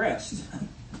that expressed?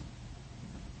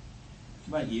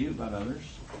 About you, about others.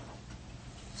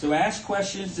 So ask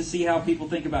questions to see how people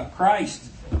think about Christ,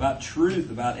 about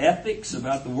truth, about ethics,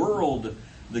 about the world,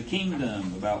 the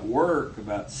kingdom, about work,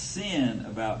 about sin,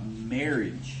 about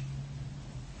marriage.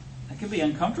 That can be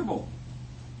uncomfortable.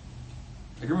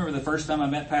 I can remember the first time I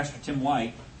met Pastor Tim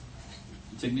White.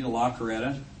 He took me to La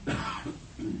Coretta.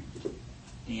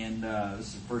 And this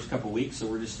is the first couple of weeks, so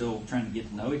we're just still trying to get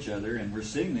to know each other. And we're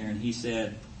sitting there, and he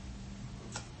said,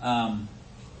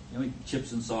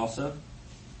 chips and salsa.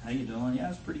 How you doing? Yeah,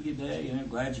 it's a pretty good day.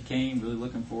 Glad you came. Really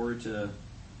looking forward to,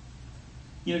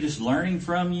 just learning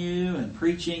from you and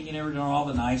preaching. You never know all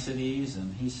the niceties.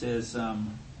 And he says,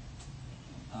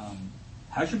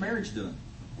 how's your marriage doing?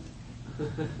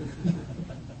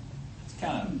 It's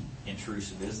kind of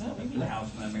intrusive, isn't it? We mean,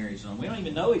 how's my marriage doing? We don't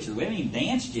even know each other. We haven't even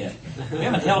danced yet. We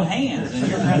haven't held hands, and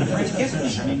you're trying to French kiss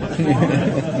me. I mean, what's going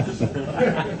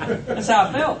on? That's how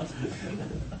I felt.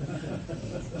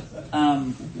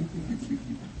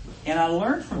 And I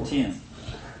learned from Tim.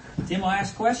 Tim will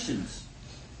ask questions.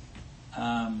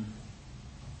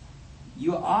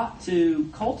 You ought to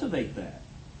cultivate that.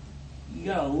 You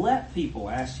got to let people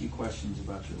ask you questions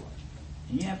about your life.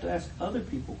 And you have to ask other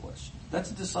people questions. That's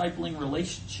a discipling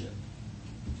relationship.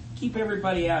 Keep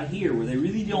everybody out here where they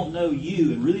really don't know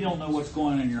you and really don't know what's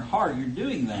going on in your heart. You're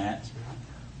doing that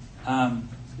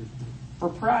for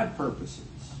pride purposes.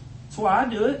 That's why I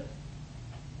do it.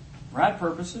 Pride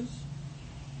purposes.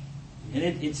 And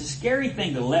it's a scary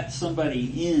thing to let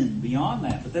somebody in beyond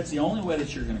that, but that's the only way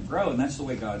that you're going to grow, and that's the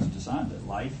way God's designed it.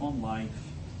 Life on life.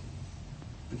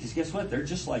 Because guess what? They're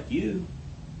just like you.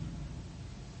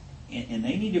 And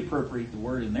they need to appropriate the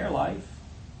word in their life.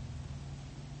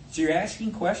 So you're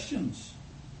asking questions.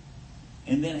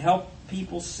 And then help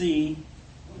people see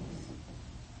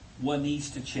what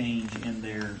needs to change in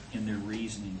their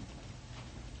reasoning.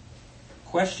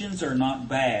 Questions are not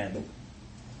bad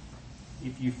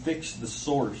if you fix the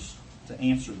source to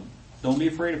answer them. Don't be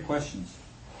afraid of questions.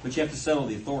 But you have to settle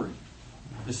the authority.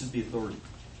 This is the authority.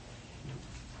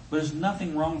 But there's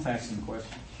nothing wrong with asking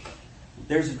questions.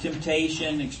 There's a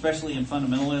temptation, especially in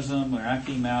fundamentalism, where I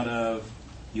came out of,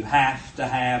 you have to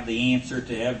have the answer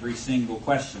to every single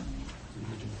question.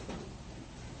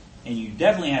 And you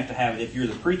definitely have to have it if you're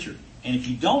the preacher. And if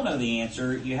you don't know the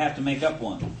answer, you have to make up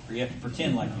one. Or you have to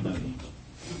pretend like you know the answer.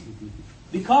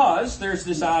 Because there's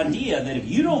this idea that if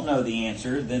you don't know the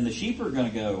answer, then the sheep are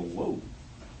going to go, whoa,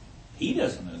 he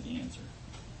doesn't know the answer.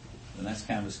 And that's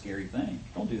kind of a scary thing.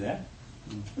 Don't do that.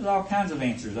 There's all kinds of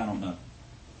answers I don't know.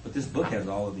 But this book has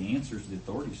all of the answers the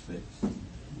authorities fix.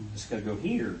 Just got to go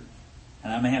here.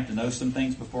 And I may have to know some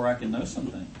things before I can know some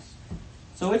things.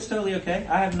 So it's totally okay.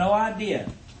 I have no idea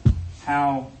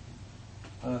how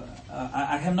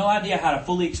to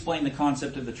fully explain the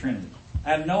concept of the Trinity. I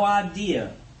have no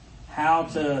idea how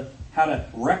to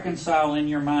reconcile in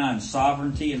your mind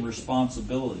sovereignty and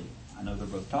responsibility. I know they're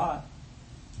both taught.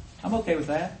 I'm okay with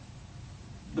that.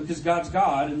 Because God's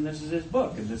God, and this is His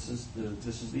book, and this is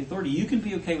the authority. You can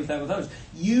be okay with that with others.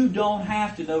 You don't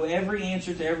have to know every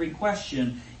answer to every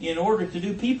question in order to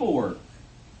do people work,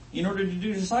 in order to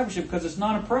do discipleship, because it's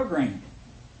not a program.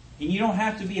 And you don't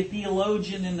have to be a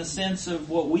theologian in the sense of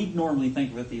what we normally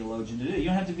think of a theologian to do. You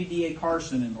don't have to be D.A.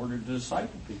 Carson in order to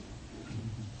disciple people.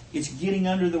 It's getting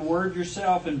under the Word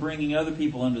yourself and bringing other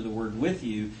people under the Word with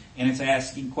you, and it's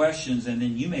asking questions, and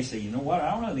then you may say, you know what,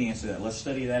 I don't know the answer to that. Let's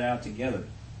study that out together.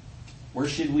 Where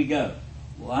should we go?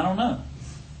 Well, I don't know.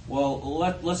 Well,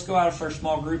 let's go out as our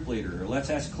small group leader, or let's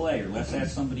ask Clay, or let's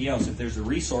ask somebody else if there's a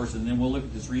resource, and then we'll look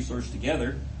at this resource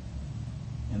together,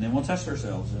 and then we'll test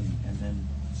ourselves. And then,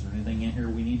 is there anything in here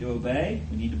we need to obey?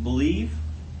 We need to believe?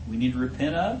 We need to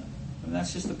repent of? And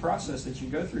that's just the process that you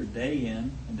go through day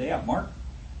in and day out. Mark?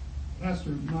 Pastor,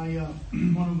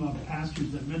 one of my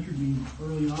pastors that mentored me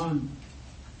early on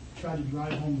tried to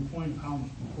drive home the point of how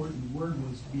important the Word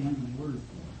was to be under the Word.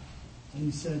 And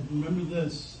he said, remember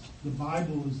this, the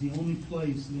Bible is the only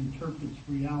place that interprets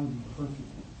reality perfectly.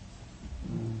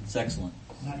 It's excellent.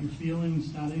 Not your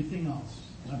feelings, not anything else.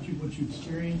 Not what you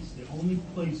experience. The only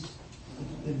place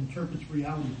that interprets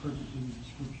reality perfectly is the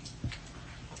Scripture.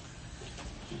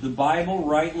 The Bible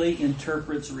rightly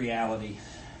interprets reality.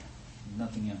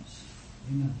 Nothing else.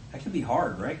 Amen. That can be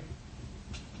hard, right?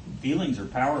 Feelings are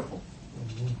powerful.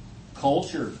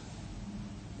 Culture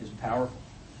is powerful.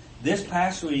 This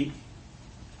past week,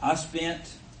 I spent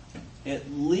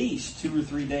at least 2 or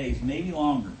 3 days, maybe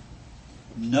longer,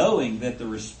 knowing that the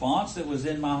response that was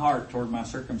in my heart toward my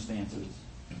circumstances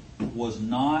was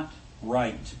not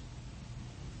right.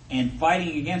 And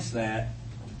fighting against that,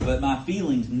 but my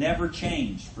feelings never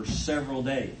changed for several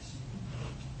days.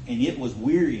 And it was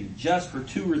wearying just for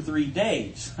 2 or 3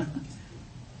 days.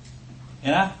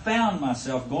 And I found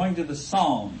myself going to the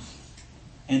Psalms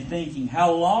and thinking,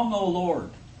 how long, O Lord,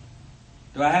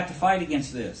 do I have to fight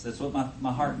against this? That's what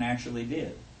my heart naturally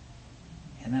did.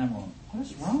 And then I'm going, what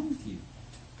is wrong with you?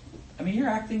 I mean, you're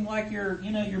acting like you're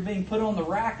being put on the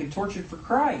rack and tortured for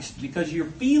Christ because your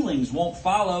feelings won't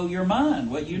follow your mind,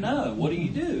 what you know. What do?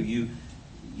 You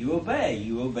obey.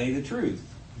 You obey the truth.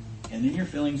 And then your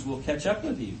feelings will catch up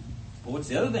with you. But what's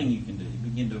the other thing you can do? You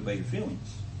begin to obey your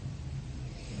feelings.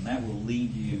 and that will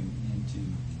lead you into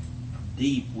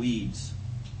deep weeds.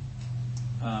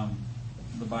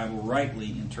 The Bible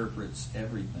rightly interprets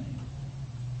everything.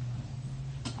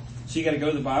 So you got to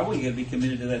go to the Bible. You got to be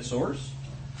committed to that source.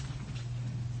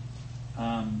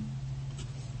 And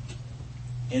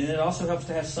it also helps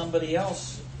to have somebody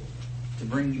else to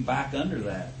bring you back under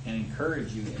that and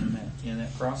encourage you in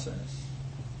that process.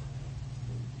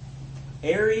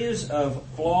 Areas of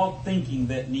flawed thinking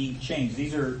that need change.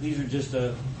 These are just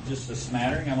a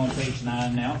smattering. I'm on page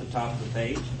 9 now, at the top of the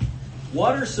page.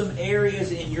 What are some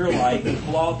areas in your life of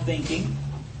flawed thinking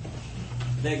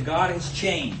that God has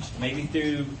changed? Maybe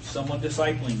through someone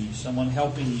discipling you, someone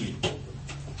helping you.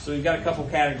 So we've got a couple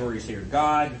categories here: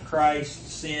 God, Christ,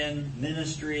 sin,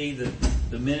 ministry,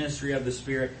 the ministry of the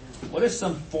Spirit. What is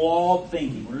some flawed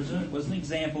thinking? What's an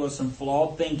example of some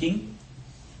flawed thinking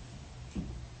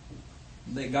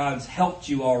that God's helped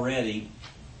you already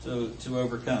to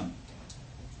overcome?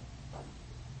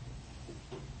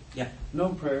 Yeah. No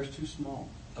prayer is too small.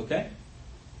 Okay.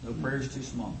 No prayer is too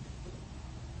small.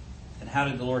 And how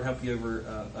did the Lord help you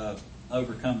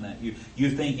overcome that?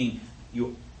 You're thinking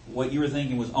what you were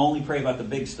thinking was only pray about the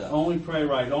big stuff. Only pray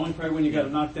right. Only pray when you got to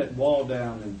knock that wall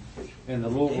down, and the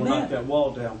Lord will knock that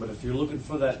wall down. But if you're looking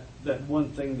for that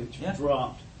one thing that you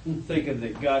dropped, thinking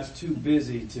that God's too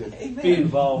busy to be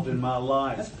involved in my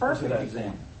life. That's a perfect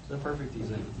example. It's a perfect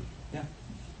example. Yeah.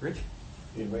 Rich?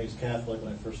 Being raised Catholic,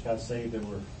 when I first got saved,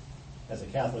 as a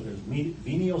Catholic, there's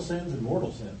venial sins and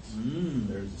mortal sins.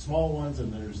 There's the small ones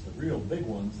and there's the real big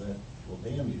ones that will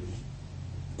damn you.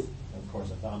 And of course,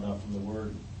 I found out from the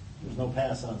Word, there's no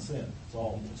pass on sin. It's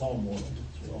all mortal.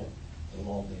 It'll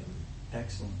all damn you.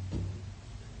 Excellent.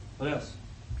 What else?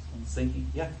 Someone's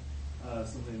thinking? Yeah.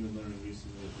 Something I've been learning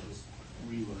recently, just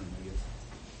relearning, I guess,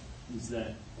 is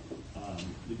that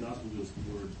the gospel goes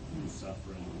forward through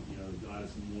suffering. You know, God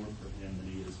is more for him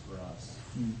than he is for us.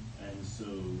 And so,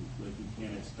 like, we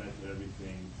can't expect that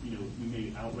everything, you know, we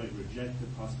may outright reject the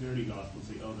prosperity gospel and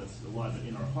say, oh, that's a lie, but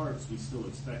in our hearts, we still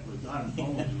expect, like, God, I'm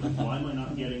following you. Like, why am I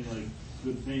not getting, like,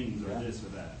 good things or this or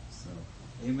that? So.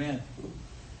 Amen.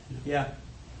 Yeah.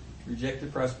 Reject the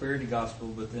prosperity gospel,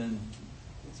 but then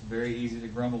it's very easy to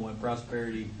grumble when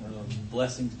prosperity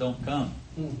blessings don't come.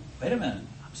 Wait a minute.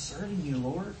 I'm serving you,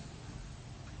 Lord.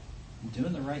 I'm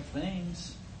doing the right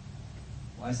things.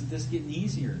 Why isn't this getting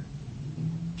easier?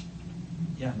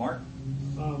 Yeah, Mark?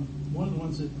 One of the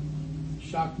ones that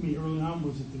shocked me early on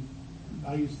was that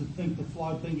I used to think the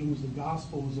flawed thinking was the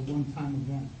gospel was a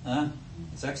one-time event.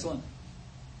 It's excellent.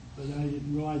 But I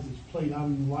didn't realize it's played out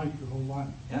in your life your whole life.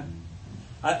 Yeah.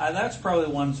 That's probably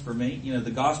the ones for me. You know,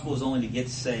 the gospel is only to get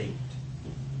saved.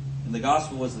 And the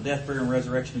gospel was the death, burial, and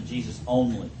resurrection of Jesus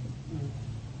only.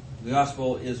 The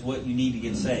gospel is what you need to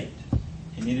get saved.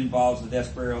 And it involves the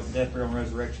death, burial, and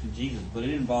resurrection of Jesus. But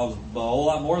it involves a whole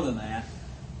lot more than that.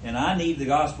 And I need the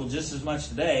gospel just as much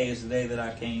today as the day that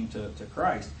I came to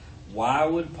Christ. Why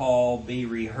would Paul be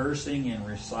rehearsing and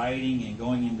reciting and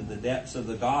going into the depths of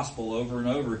the gospel over and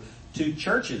over to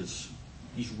churches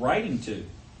he's writing to?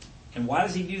 And why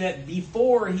does he do that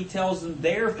before he tells them,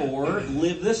 therefore,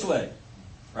 live this way?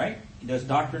 Right? He does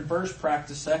doctrine first,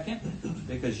 practice second,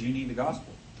 because you need the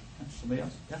gospel. Somebody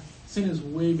else? Yeah. Sin is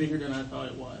way bigger than I thought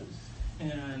it was.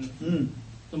 And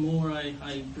the more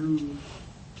I grew,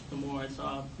 the more I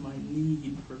saw my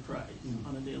need for Christ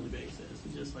on a daily basis.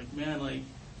 It's just like, man, like,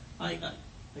 I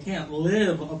can't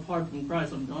live apart from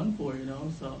Christ. I'm done for, you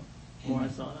know? So the more I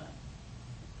saw that.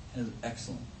 That is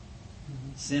excellent.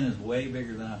 Sin is way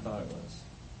bigger than I thought it was.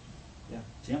 Yeah.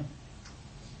 Jim?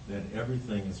 That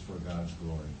everything is for God's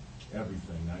glory.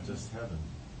 Everything, not just heaven,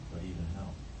 but even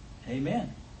hell.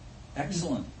 Amen.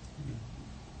 Excellent.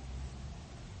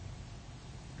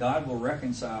 God will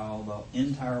reconcile the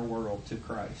entire world to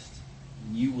Christ.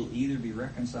 You will either be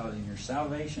reconciled in your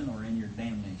salvation or in your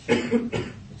damnation.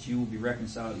 But you will be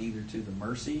reconciled either to the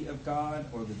mercy of God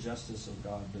or the justice of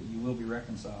God. But you will be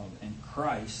reconciled. And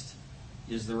Christ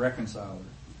is the reconciler.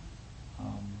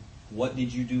 What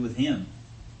did you do with him?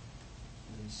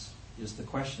 Is the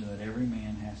question that every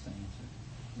man has to answer.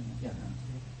 Yeah.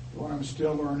 What I'm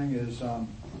still learning is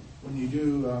when you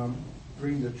do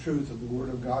bring the truth of the Word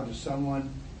of God to someone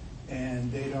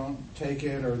and they don't take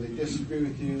it or they disagree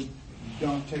with you,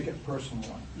 don't take it personally.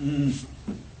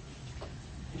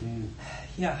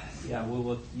 Yeah.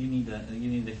 Well, you need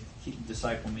to keep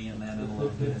disciple me in that a little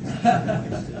bit.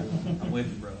 I'm with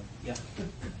you, brother. Yeah.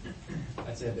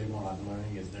 I'd say a big one I'm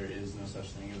learning is there is no such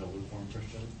thing as a lukewarm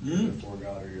Christian. You're for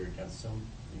God or you're against him.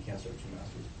 You can't serve two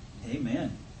masters.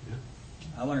 Amen.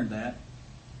 Yeah. I learned that.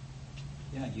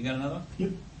 Yeah, you got another one?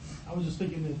 Yep. I was just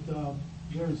thinking that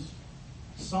there's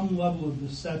some level of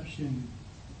deception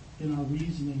in our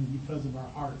reasoning because of our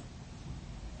heart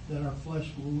that our flesh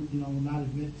will not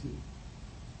admit to.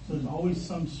 So there's always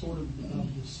some sort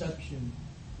of deception,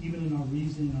 even in our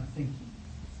reasoning, our thinking.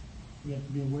 We have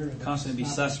to be aware of it. Constantly be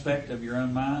suspect of your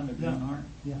own mind, of your own heart.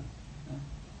 Yeah.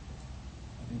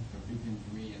 I think the big thing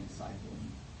for me in discipling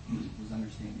was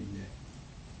understanding that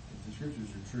if the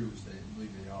scriptures are true, which they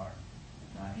believe they are,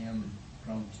 and I am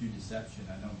prone to deception,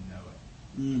 I don't know it.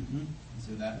 Mm-hmm. And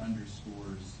so that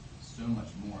underscores so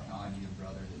much more how I need a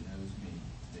brother that knows me,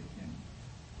 that can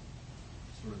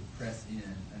sort of press in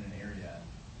an area,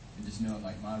 and just knowing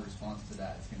like my response to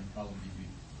that is going to probably be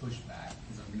pushback,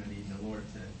 because I'm going to need the Lord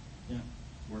to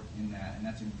work in that, and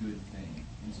that's a good thing.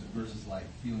 And so versus like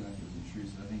feeling like it was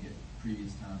intrusive, I think at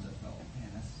previous times I felt,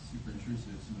 man, that's super intrusive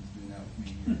if someone's doing that with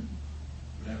me or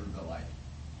whatever, but like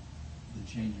the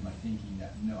change in my thinking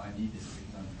that no, I need this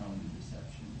because I'm prone to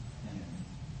deception, and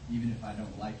even if I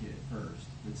don't like it at first,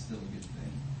 it's still a good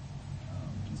thing.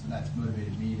 And so that's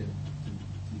motivated me to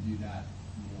do that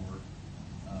more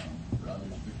for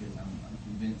others, because I'm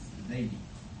convinced that they need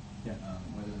it,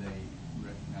 whether they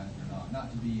recognize it or not.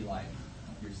 Not to be like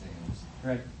you're saying, just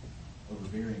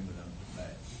overbearing with them,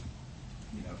 but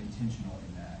intentional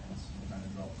in that, and trying to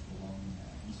draw people along in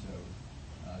that. And so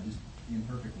just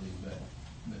imperfectly, but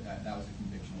that was a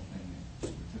convictional thing that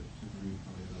took root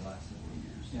probably over the last several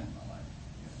years in my life.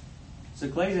 So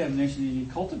Clay's admonition is you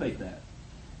cultivate that.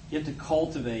 You have to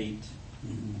cultivate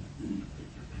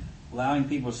allowing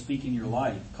people to speak in your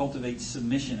life, cultivate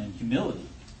submission and humility,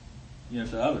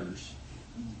 to others.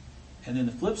 And then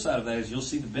the flip side of that is you'll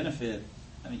see the benefit.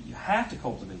 I mean, you have to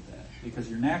cultivate that, because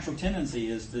your natural tendency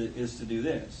is to do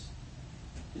this,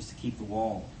 is to keep the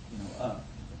wall, up.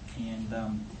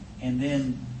 And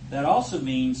then that also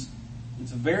means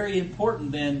it's very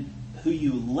important then who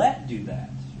you let do that.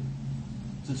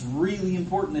 So it's really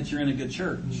important that you're in a good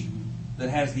church that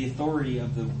has the authority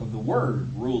of the word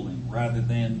ruling, rather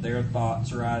than their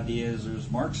thoughts or ideas, or as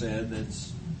Mark said,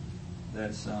 that's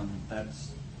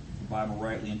the Bible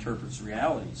rightly interprets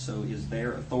reality. So is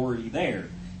there authority there?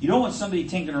 You don't want somebody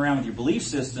tinkering around with your belief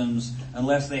systems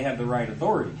unless they have the right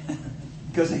authority,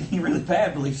 because they need a really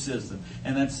bad belief system,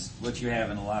 and that's what you have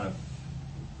in a lot of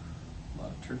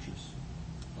churches,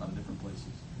 a lot of different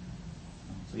places.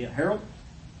 So Harold.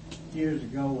 Years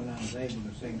ago, when I was able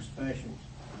to sing specials,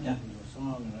 there was a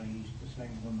song that I used to sing,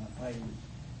 one of my favorites.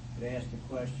 It asked the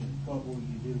question, "What will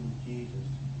you do with Jesus?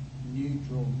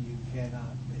 Neutral you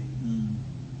cannot be."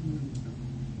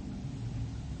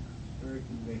 Very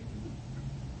convicting.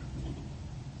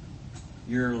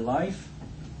 Your life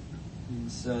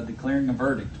is declaring a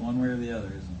verdict, one way or the other,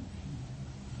 isn't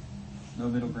it? No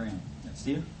middle ground.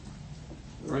 Steve?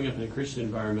 Growing up in a Christian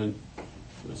environment,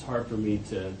 it was hard for me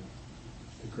to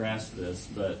grasp this,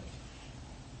 but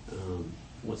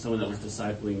what someone that was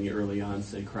discipling me early on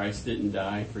said, Christ didn't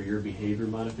die for your behavior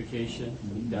modification.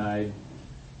 He died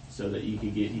so that he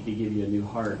could give you a new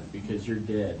heart, because you're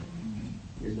dead.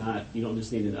 You don't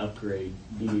just need an upgrade,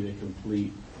 you need a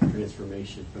complete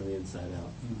transformation from the inside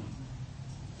out.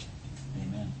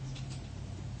 Amen.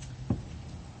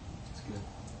 That's good.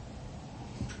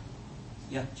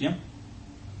 Yeah, Jim?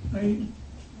 I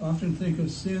often think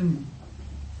of sin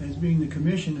as being the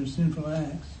commission of sinful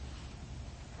acts,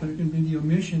 but it can be the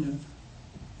omission of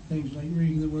things like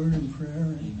reading the Word and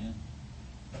prayer. Amen.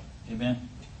 Amen.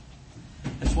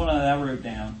 That's one that I wrote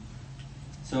down.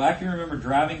 So I can remember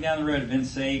driving down the road. I'd been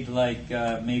saved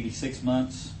maybe 6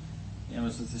 months. It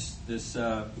was this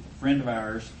friend of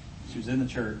ours. She was in the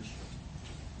church,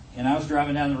 and I was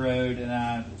driving down the road,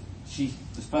 and she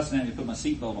was fussing at me to put my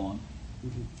seatbelt on.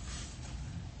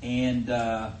 And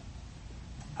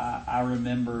I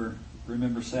remember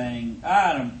saying,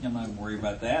 I'm not worried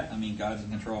about that. I mean, God's in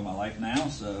control of my life now,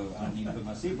 so I don't need to put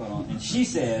my seatbelt on. And she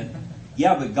said,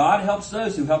 yeah, but God helps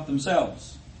those who help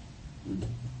themselves. And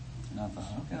I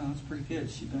thought, okay, that's pretty good.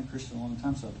 She's been a Christian a long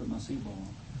time, so I put my seatbelt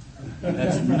on.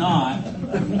 That's not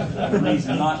a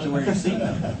reason not to wear your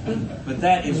seatbelt. But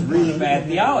that is really bad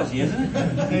theology, isn't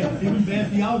it? Even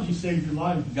bad theology saves your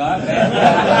life. God, bad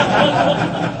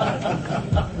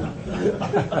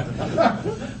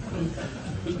theology.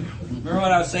 Remember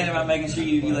what I was saying about making sure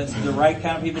you let the right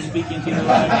kind of people speak into your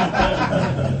life?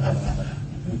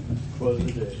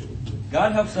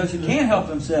 God helps those who can't help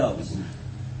themselves.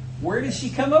 Where did she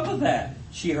come up with that?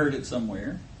 She heard it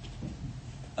somewhere.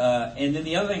 And then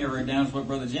the other thing I wrote down is what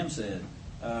Brother Jim said.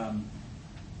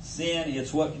 Sin,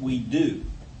 it's what we do.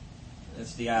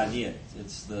 That's the idea.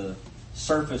 It's the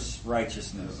surface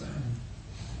righteousness.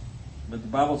 But the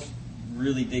Bible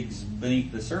really digs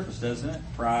beneath the surface, doesn't it?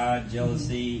 Pride,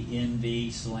 jealousy,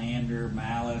 envy, slander,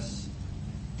 malice.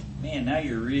 man, now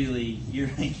you're really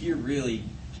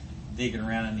digging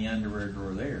around in the underwear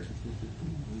drawer there. It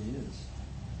really is.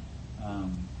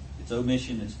 It's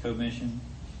omission, it's commission.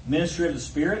 Ministry of the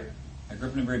Spirit. I grew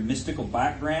up in a very mystical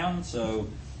background, so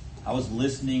I was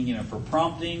listening, for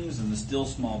promptings and the still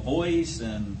small voice,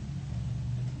 and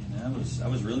I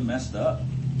was really messed up.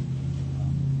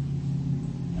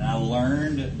 And I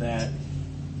learned that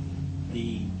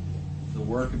the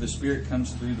work of the Spirit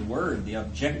comes through the Word, the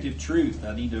objective truth.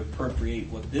 I need to appropriate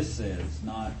what this says,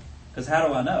 not because how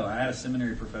do I know? I had a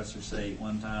seminary professor say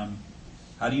one time,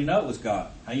 "How do you know it was God?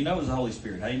 How do you know it was the Holy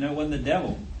Spirit? How do you know it wasn't the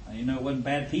devil? How do you know it wasn't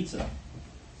bad pizza?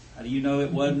 How do you know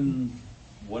it wasn't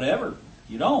whatever?"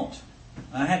 You don't.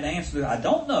 I had to answer that. I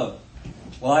don't know.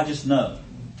 Well, I just know.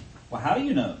 Well, how do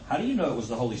you know? How do you know it was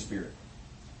the Holy Spirit?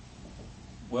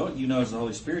 Well, you know it's the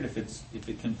Holy Spirit if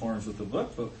it conforms with the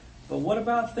book. But what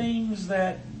about things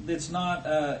that it's not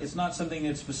something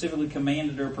that's specifically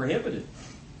commanded or prohibited?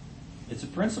 It's a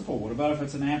principle. What about if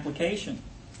it's an application?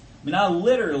 I mean, I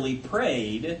literally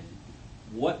prayed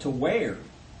what to wear.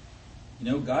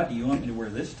 God, do you want me to wear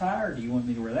this tie or do you want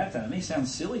me to wear that tie? It may sound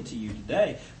silly to you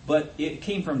today, but it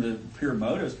came from the pure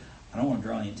motives. I don't want to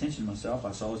draw any attention to myself.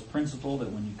 I saw this principle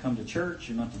that when you come to church,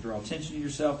 you're not to draw attention to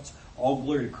yourself. It's all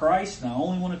glory to Christ, and I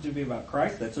only want it to be about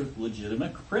Christ. That's a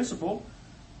legitimate principle.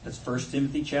 That's 1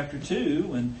 Timothy chapter 2,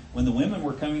 when the women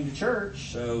were coming to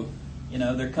church. So,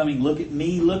 they're coming, look at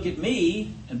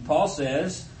me. And Paul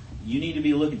says, you need to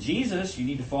be a look at Jesus. You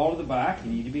need to fall to the back.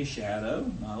 You need to be a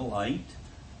shadow, not a light.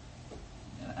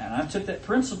 And I took that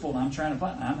principle and I'm trying to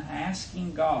apply it. I'm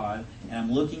asking God, and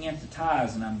I'm looking at the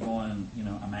ties, and I'm going,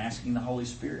 I'm asking the Holy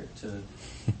Spirit to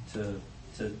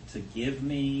give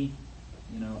me,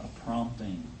 a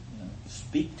prompting.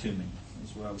 Speak to me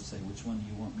is what I would say. Which one do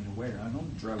you want me to wear? I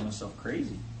don't drive myself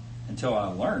crazy until I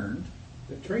learned.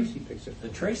 That Tracy picks it.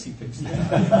 That Tracy picks it.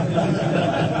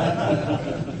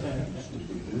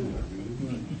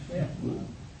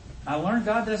 I learned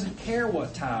God doesn't care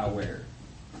what tie I wear.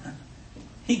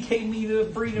 He gave me the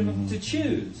freedom to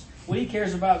choose. What He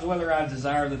cares about is whether I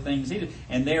desire the things He does.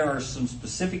 And there are some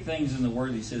specific things in the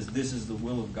Word He says, this is the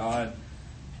will of God.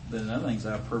 But in other things,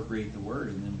 I appropriate the Word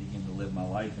and then begin to live my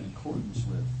life in accordance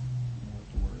with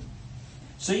the Word.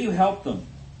 So you help them.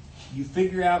 You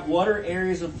figure out what are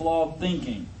areas of flawed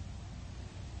thinking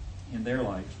in their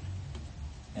life.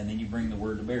 And then you bring the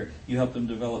Word to bear. You help them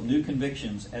develop new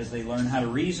convictions as they learn how to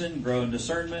reason, grow in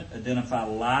discernment, identify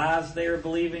lies they are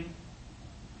believing.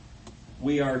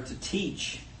 We are to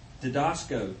teach,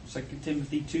 didasko, 2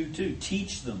 Timothy 2:2.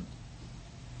 Teach them.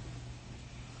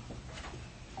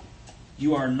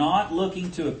 You are not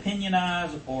looking to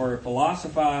opinionize or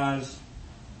philosophize,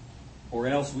 or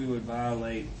else we would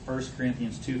violate 1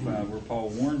 Corinthians 2:5, where Paul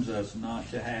warns us not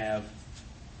to have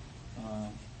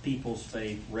people's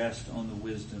faith rest on the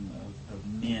wisdom of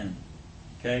men.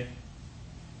 Okay?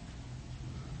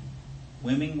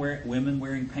 Women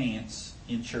wearing pants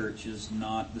in church is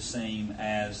not the same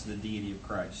as the deity of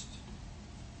Christ.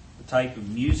 The type of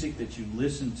music that you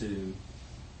listen to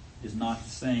is not the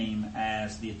same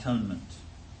as the atonement.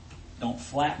 Don't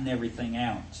flatten everything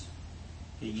out.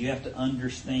 You have to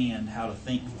understand how to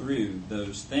think through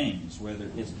those things, whether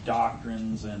it's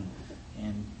doctrines and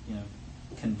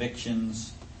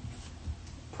convictions,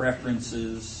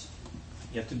 preferences.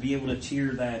 You have to be able to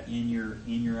tier that in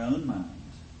your own mind.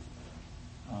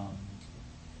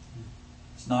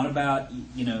 It's not about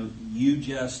you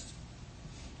just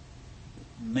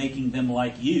making them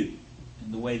like you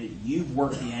in the way that you've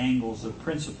worked the angles of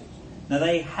principles. Now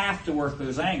they have to work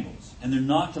those angles, and they're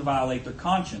not to violate their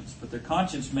conscience, but their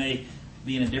conscience may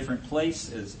be in a different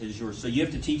place as yours. So you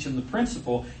have to teach them the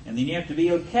principle, and then you have to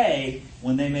be okay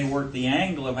when they may work the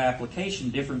angle of application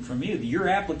different from you. Your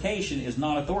application is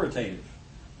not authoritative.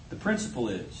 The principle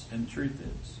is, and the truth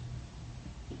is.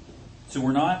 So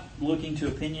we're not looking to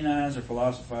opinionize or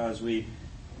philosophize. We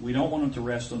don't want them to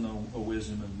rest on the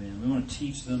wisdom of men. We want to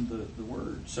teach them the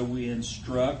Word. So we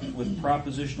instruct with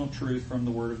propositional truth from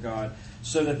the Word of God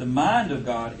so that the mind of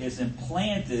God is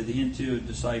implanted into a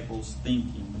disciple's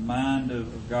thinking. The mind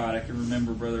of God. I can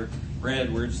remember Brother Brad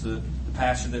Edwards, the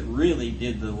pastor that really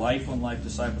did the life-on-life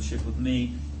discipleship with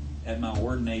me at my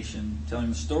ordination, telling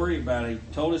the story about he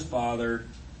told his father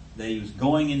that he was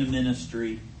going into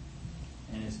ministry,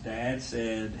 and his dad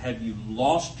said, "Have you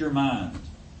lost your mind?"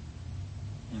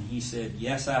 And he said,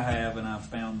 "Yes, I have, and I've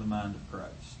found the mind of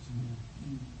Christ."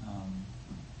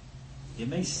 It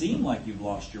may seem like you've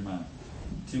lost your mind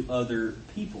to other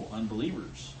people,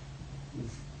 unbelievers.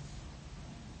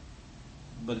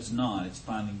 But it's not. It's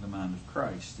finding the mind of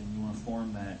Christ. And you want to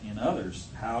form that in others.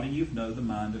 How do you know the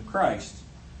mind of Christ?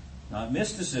 Not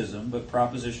mysticism, but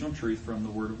propositional truth from the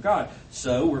Word of God.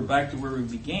 So we're back to where we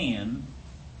began,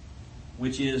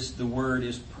 which is the Word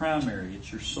is primary.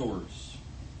 It's your source.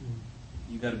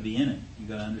 You've got to be in it. You've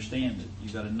got to understand it.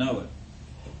 You've got to know it.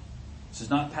 This is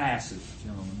not passive,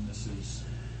 gentlemen.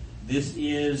 This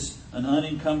is an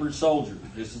unencumbered soldier.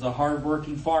 This is a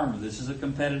hard-working farmer. This is a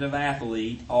competitive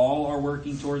athlete. All are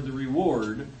working toward the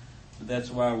reward. But that's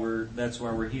why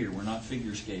we're here. We're not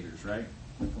figure skaters, right?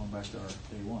 Going back to our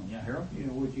day one. Yeah, Harold? You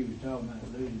know, what you were talking about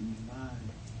losing your mind.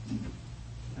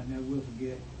 I never will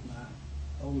forget my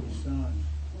oldest son,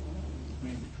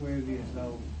 when he was 12 years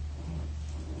old.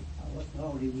 I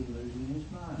thought he was losing his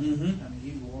mind. Mm-hmm. I mean,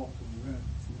 he'd walk to the room,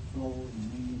 to the floor, and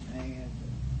lean his hands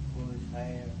and pull his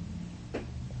hair.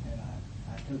 And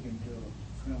I took him to a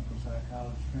clinical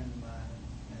psychologist friend of mine,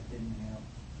 and that didn't help.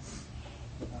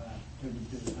 Took him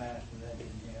to the pastor, that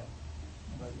didn't help.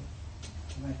 But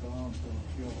to make a long story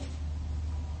short,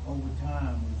 over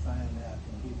time we found out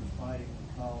that he was fighting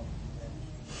the cause of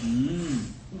the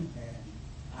ministry. And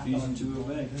I thought he was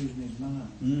losing his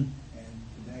mind. And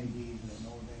today he's an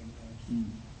ordained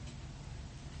minister.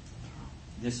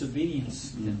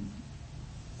 Disobedience can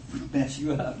mess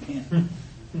you up, man.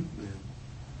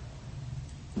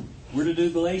 We're to do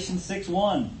Galatians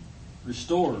 6:1.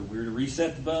 Restore. We're to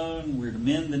reset the bone. We're to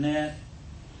mend the net.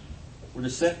 We're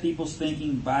to set people's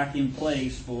thinking back in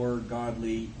place for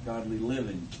godly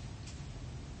living.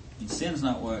 And sin's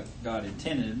not what God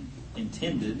intended.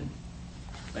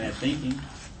 Bad thinking.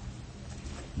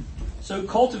 So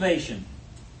cultivation.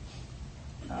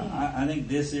 I think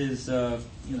this is, so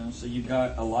you've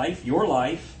got a life, your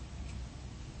life,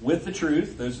 with the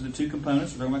truth. Those are the two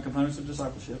components. We're talking about components of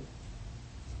discipleship.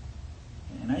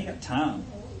 And now you got time.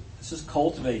 This is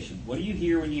cultivation. What do you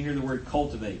hear when you hear the word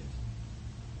cultivate?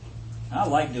 I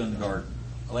like doing the garden.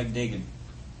 I like digging.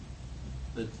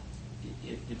 But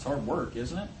it's hard work,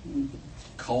 isn't it?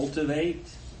 Cultivate.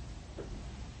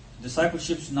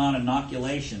 Discipleship's not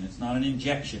inoculation. It's not an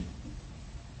injection.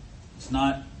 It's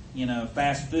not,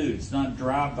 fast food. It's not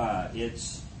drive-by.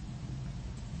 It's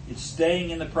staying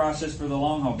in the process for the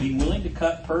long haul. Being willing to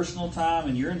cut personal time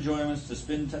and your enjoyments to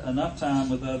spend enough time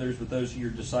with others, with those who you're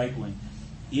discipling.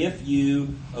 If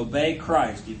you obey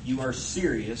Christ, if you are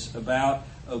serious about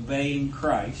obeying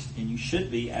Christ, and you should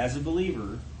be as a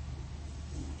believer,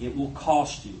 it will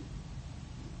cost you.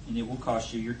 And it will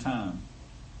cost you your time.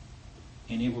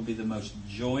 And it will be the most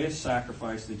joyous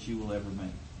sacrifice that you will ever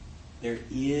make. There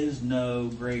is no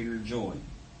greater joy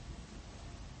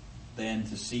than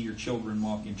to see your children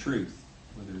walk in truth,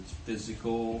 whether it's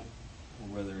physical or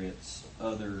whether it's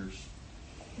others,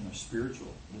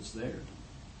 spiritual. It's there.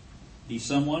 Be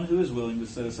someone who is willing to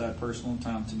set aside personal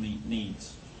time to meet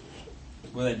needs.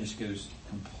 Well, that just goes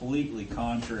completely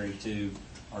contrary to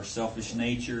our selfish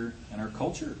nature and our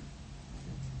culture.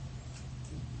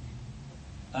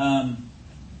 I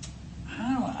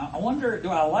wonder, do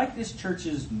I like this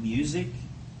church's music?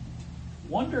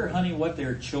 Wonder, honey, what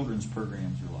their children's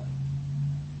programs are like.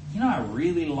 I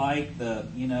really like the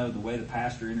way the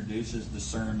pastor introduces the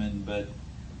sermon, but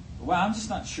I'm just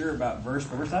not sure about verse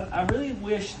by verse. I really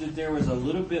wish that there was a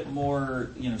little bit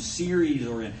more, series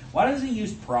oriented. Why doesn't he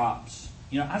use props?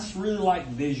 I just really like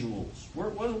visuals.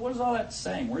 What is all that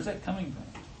saying? Where's that coming from?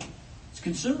 It's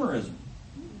consumerism.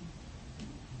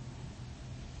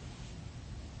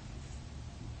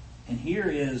 And here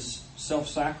is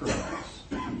self-sacrifice.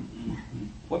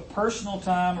 What personal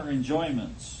time or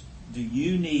enjoyments do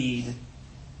you need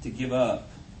to give up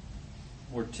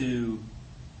or to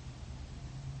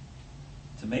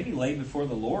maybe lay before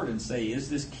the Lord and say, is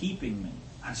this keeping me?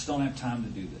 I just don't have time to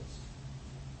do this.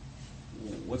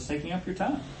 What's taking up your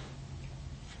time?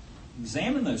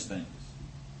 Examine those things.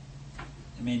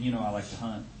 I mean, I like to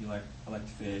hunt. I like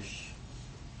to fish.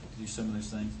 Do some of those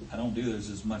things. I don't do those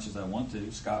as much as I want to.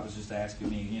 Scott was just asking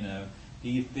me, do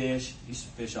you fish? I used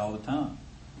to fish all the time.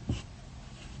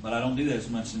 But I don't do that as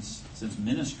much since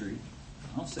ministry.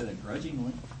 I don't say that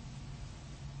grudgingly.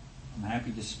 I'm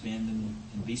happy to spend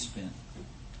and be spent.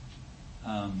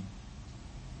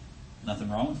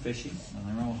 Nothing wrong with fishing.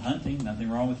 Nothing wrong with hunting. Nothing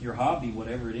wrong with your hobby,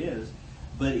 whatever it is.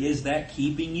 But is that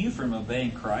keeping you from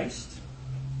obeying Christ?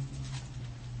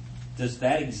 Does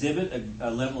that exhibit a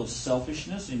level of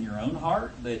selfishness in your own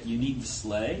heart that you need to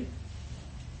slay?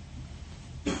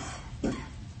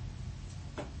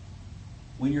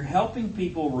 When you're helping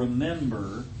people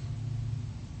remember,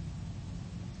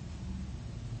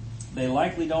 they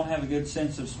likely don't have a good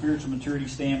sense of spiritual maturity,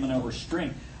 stamina, or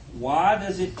strength. Why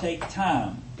does it take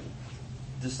time?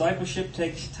 Discipleship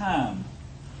takes time.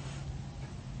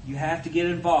 You have to get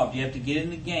involved. You have to get in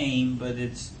the game, but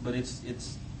it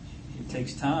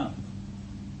takes time.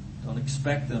 Don't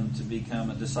expect them to become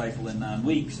a disciple in 9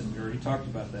 weeks, and we already talked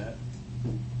about that.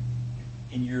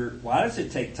 Why does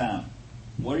it take time?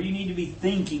 What do you need to be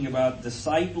thinking about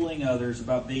discipling others,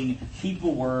 about being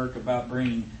people work, about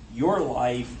bringing your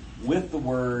life with the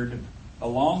Word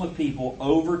along with people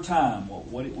over time?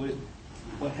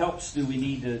 What helps do we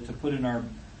need to put in our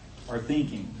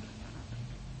thinking?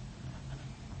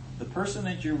 The person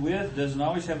that you're with doesn't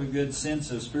always have a good sense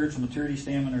of spiritual maturity,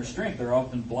 stamina, or strength. They're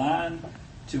often blind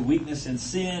to weakness and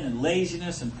sin and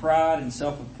laziness and pride and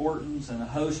self-importance and a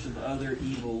host of other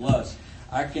evil lusts.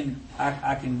 I can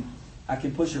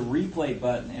push a replay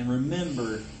button and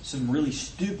remember some really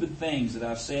stupid things that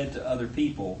I've said to other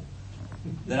people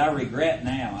that I regret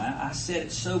now. I said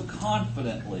it so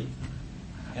confidently,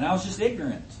 and I was just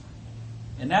ignorant.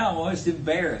 And now I'm always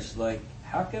embarrassed. Like,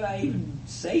 how could I even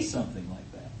say something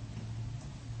like that?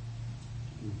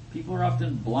 People are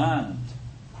often blind.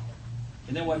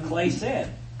 And then what Clay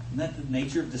said, isn't that the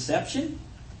nature of deception?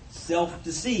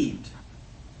 Self-deceived.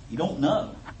 You don't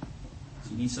know.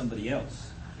 So you need somebody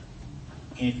else.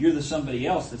 And if you're the somebody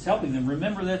else that's helping them,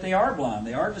 remember that they are blind.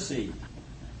 They are deceived.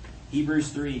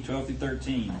 Hebrews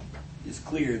 3:12-13 is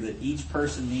clear that each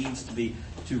person needs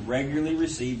to regularly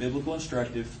receive biblical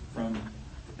instruction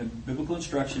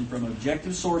from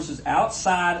objective sources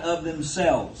outside of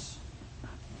themselves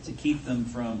to keep them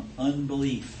from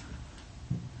unbelief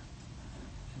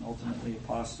and ultimately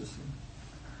apostasy.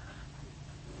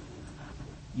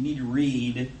 You need to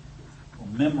read or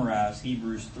memorize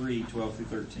Hebrews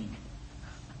 3:12-13.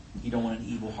 You don't want an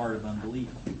evil heart of unbelief.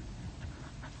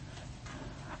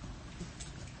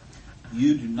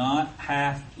 You do not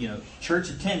have, church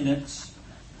attendance,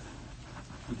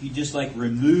 if you just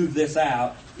remove this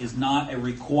out, is not a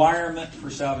requirement for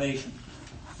salvation.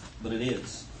 But it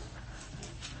is.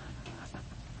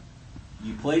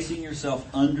 You placing yourself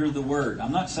under the Word.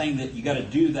 I'm not saying that you got to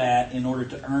do that in order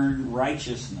to earn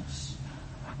righteousness.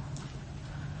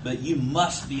 But you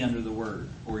must be under the Word,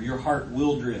 or your heart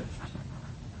will drift.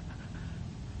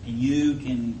 And you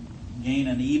can gain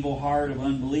an evil heart of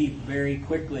unbelief very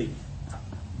quickly.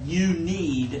 You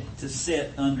need to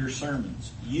sit under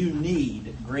sermons. You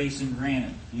need Grace and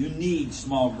Granite. You need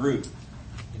small group.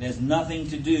 It has nothing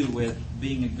to do with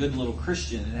being a good little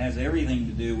Christian. It has everything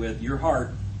to do with your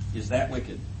heart is that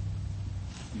wicked.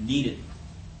 You need it.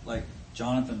 Like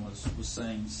Jonathan was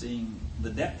saying, seeing the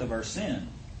depth of our sin.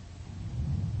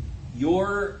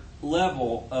 Your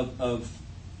level of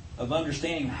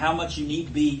understanding how much you need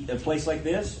to be at a place like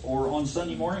this, or on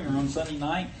Sunday morning or on Sunday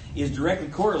night, is directly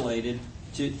correlated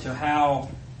to how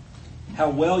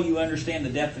well you understand the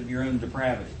depth of your own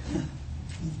depravity.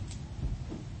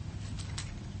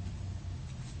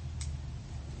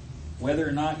 Whether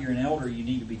or not you're an elder, you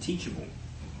need to be teachable.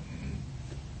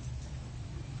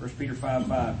 1 Peter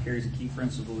 5:5 carries a key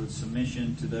principle that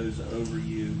submission to those over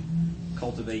you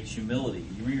cultivates humility.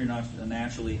 You're not a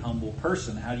naturally humble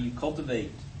person. How do you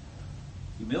cultivate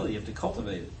humility? You have to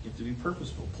cultivate it. You have to be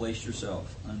purposeful. Place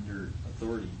yourself under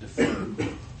authority. Defer.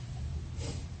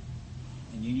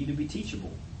 And you need to be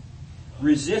teachable.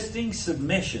 Resisting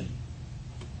submission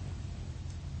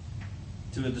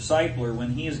to a discipler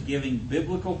when he is giving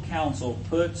biblical counsel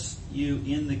puts you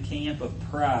in the camp of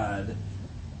pride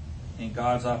and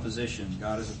God's opposition.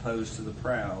 God is opposed to the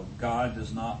proud. God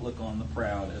does not look on the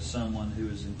proud as someone who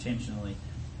is intentionally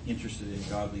interested in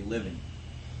godly living.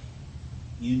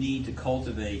 You need to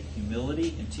cultivate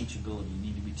humility and teachability. You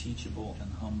need to be teachable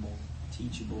and humble.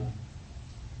 Teachable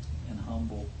and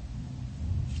humble.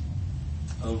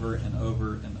 Over and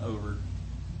over and over.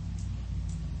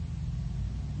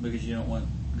 Because you don't want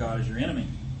God as your enemy.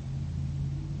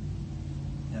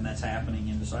 And that's happening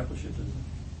in discipleship, isn't it?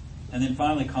 And then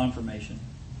finally, confirmation.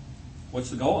 What's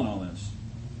the goal in all this?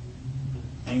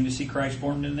 Aim to see Christ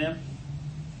formed in them?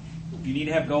 You need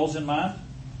to have goals in mind.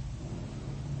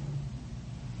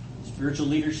 Spiritual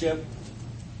leadership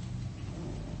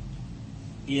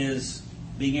is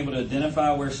being able to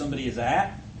identify where somebody is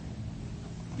at.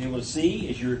 Be able to see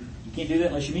you can't do that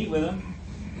unless you meet with them.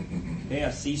 Okay,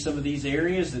 I see some of these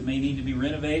areas that may need to be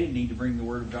renovated, need to bring the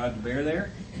Word of God to bear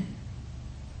there.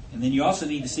 And then you also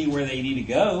need to see where they need to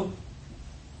go.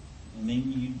 And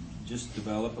then you just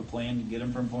develop a plan to get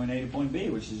them from point A to point B,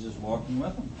 which is just walking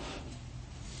with them.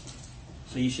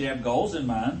 So you should have goals in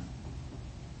mind.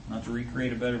 Not to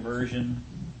recreate a better version.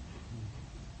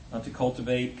 Not to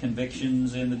cultivate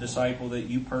convictions in the disciple that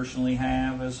you personally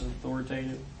have as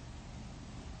authoritative.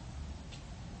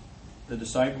 The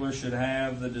discipler should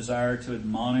have the desire to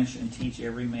admonish and teach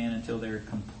every man until they are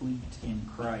complete in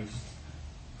Christ.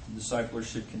 The discipler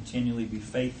should continually be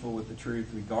faithful with the truth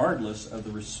regardless of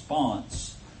the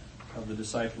response of the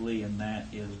disciplee, and that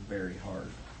is very hard.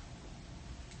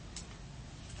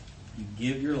 You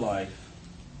give your life,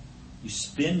 you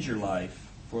spend your life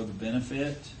for the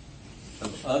benefit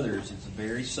of others. It's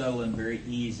very subtle and very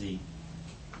easy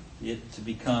it to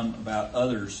become about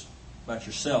others, about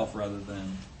yourself rather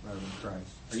than Christ.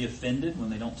 Are you offended when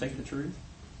they don't take the truth?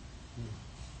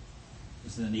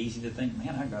 Isn't it easy to think,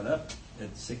 man, I got up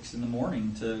at 6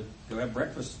 a.m. to go have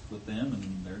breakfast with them,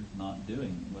 and they're not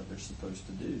doing what they're supposed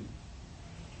to do.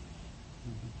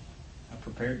 I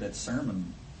prepared that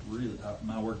sermon.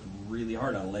 I worked really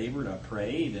hard. I labored. I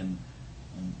prayed, and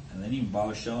they didn't even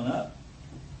bother showing up.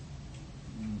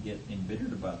 And get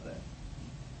embittered about that.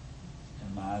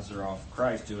 And my eyes are off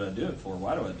Christ. Do what I do it for?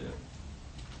 Why do I do it?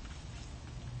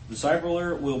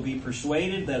 Discipler will be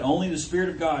persuaded that only the Spirit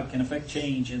of God can effect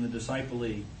change in the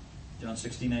disciplee. John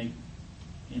 16:8.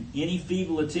 And any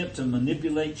feeble attempt to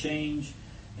manipulate change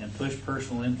and push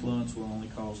personal influence will only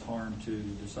cause harm to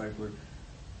the discipler.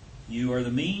 You are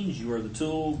the means, you are the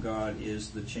tool, God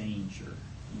is the changer.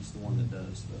 He's the one that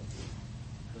does the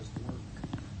work.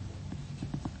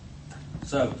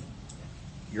 So,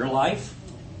 your life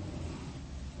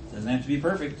doesn't have to be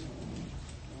perfect.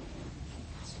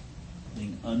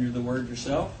 Being under the Word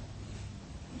yourself.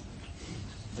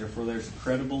 Therefore, there's a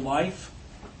credible life.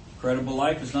 Credible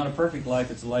life is not a perfect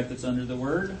life. It's a life that's under the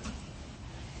Word.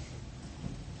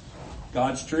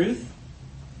 God's truth.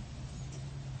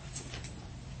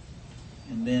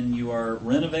 And then you are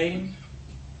renovating,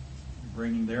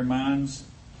 bringing their minds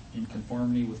in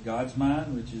conformity with God's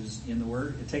mind, which is in the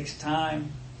Word. It takes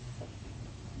time.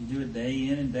 You do it day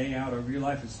in and day out over your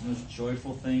life. It's the most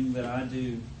joyful thing that I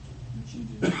do, that you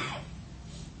do.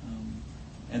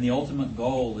 And the ultimate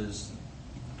goal is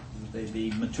that they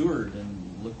be matured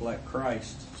and look like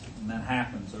Christ. And that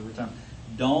happens over time.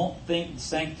 Don't think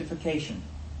sanctification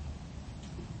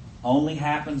only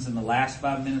happens in the last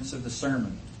 5 minutes of the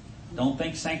sermon. Don't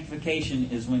think sanctification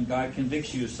is when God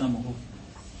convicts you of some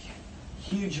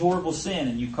huge, horrible sin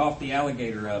and you cough the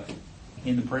alligator up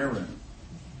in the prayer room.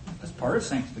 That's part of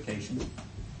sanctification.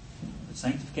 But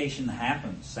sanctification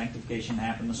happens. Sanctification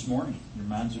happened this morning. Your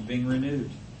minds are being renewed.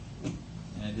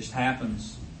 And it just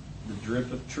happens. The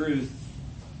drip of truth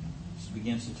just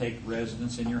begins to take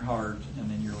residence in your heart,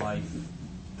 and then your life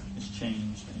is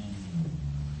changed and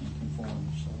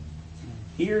conformed. So,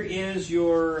 here is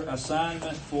your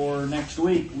assignment for next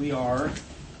week. We are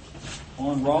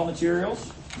on raw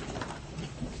materials.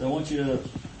 So I want you to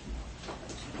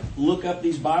look up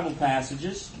these Bible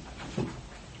passages.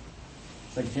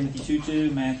 2 Timothy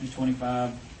 2:2, Matthew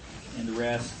 25, and the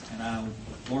rest. And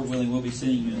Lord willing, we'll be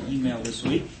sending you an email this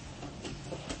week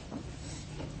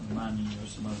reminding you of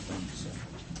some other things. So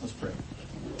let's pray.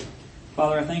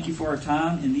 Father, I thank you for our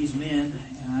time in these men,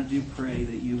 and I do pray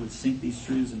that you would sink these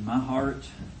truths in my heart.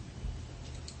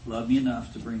 Love me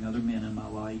enough to bring other men in my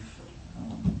life.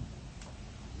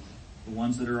 The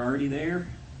ones that are already there,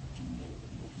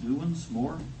 new ones,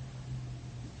 more.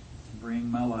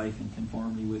 Bring my life in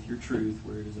conformity with your truth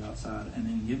where it is outside. And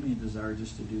then give me a desire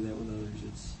just to do that with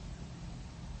others.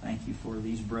 Thank you for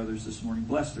these brothers this morning.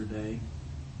 Bless their day.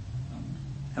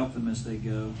 Help them as they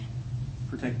go.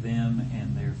 Protect them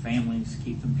and their families.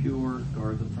 Keep them pure.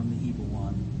 Guard them from the evil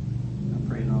one. I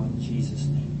pray it all in Jesus'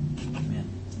 name. Amen.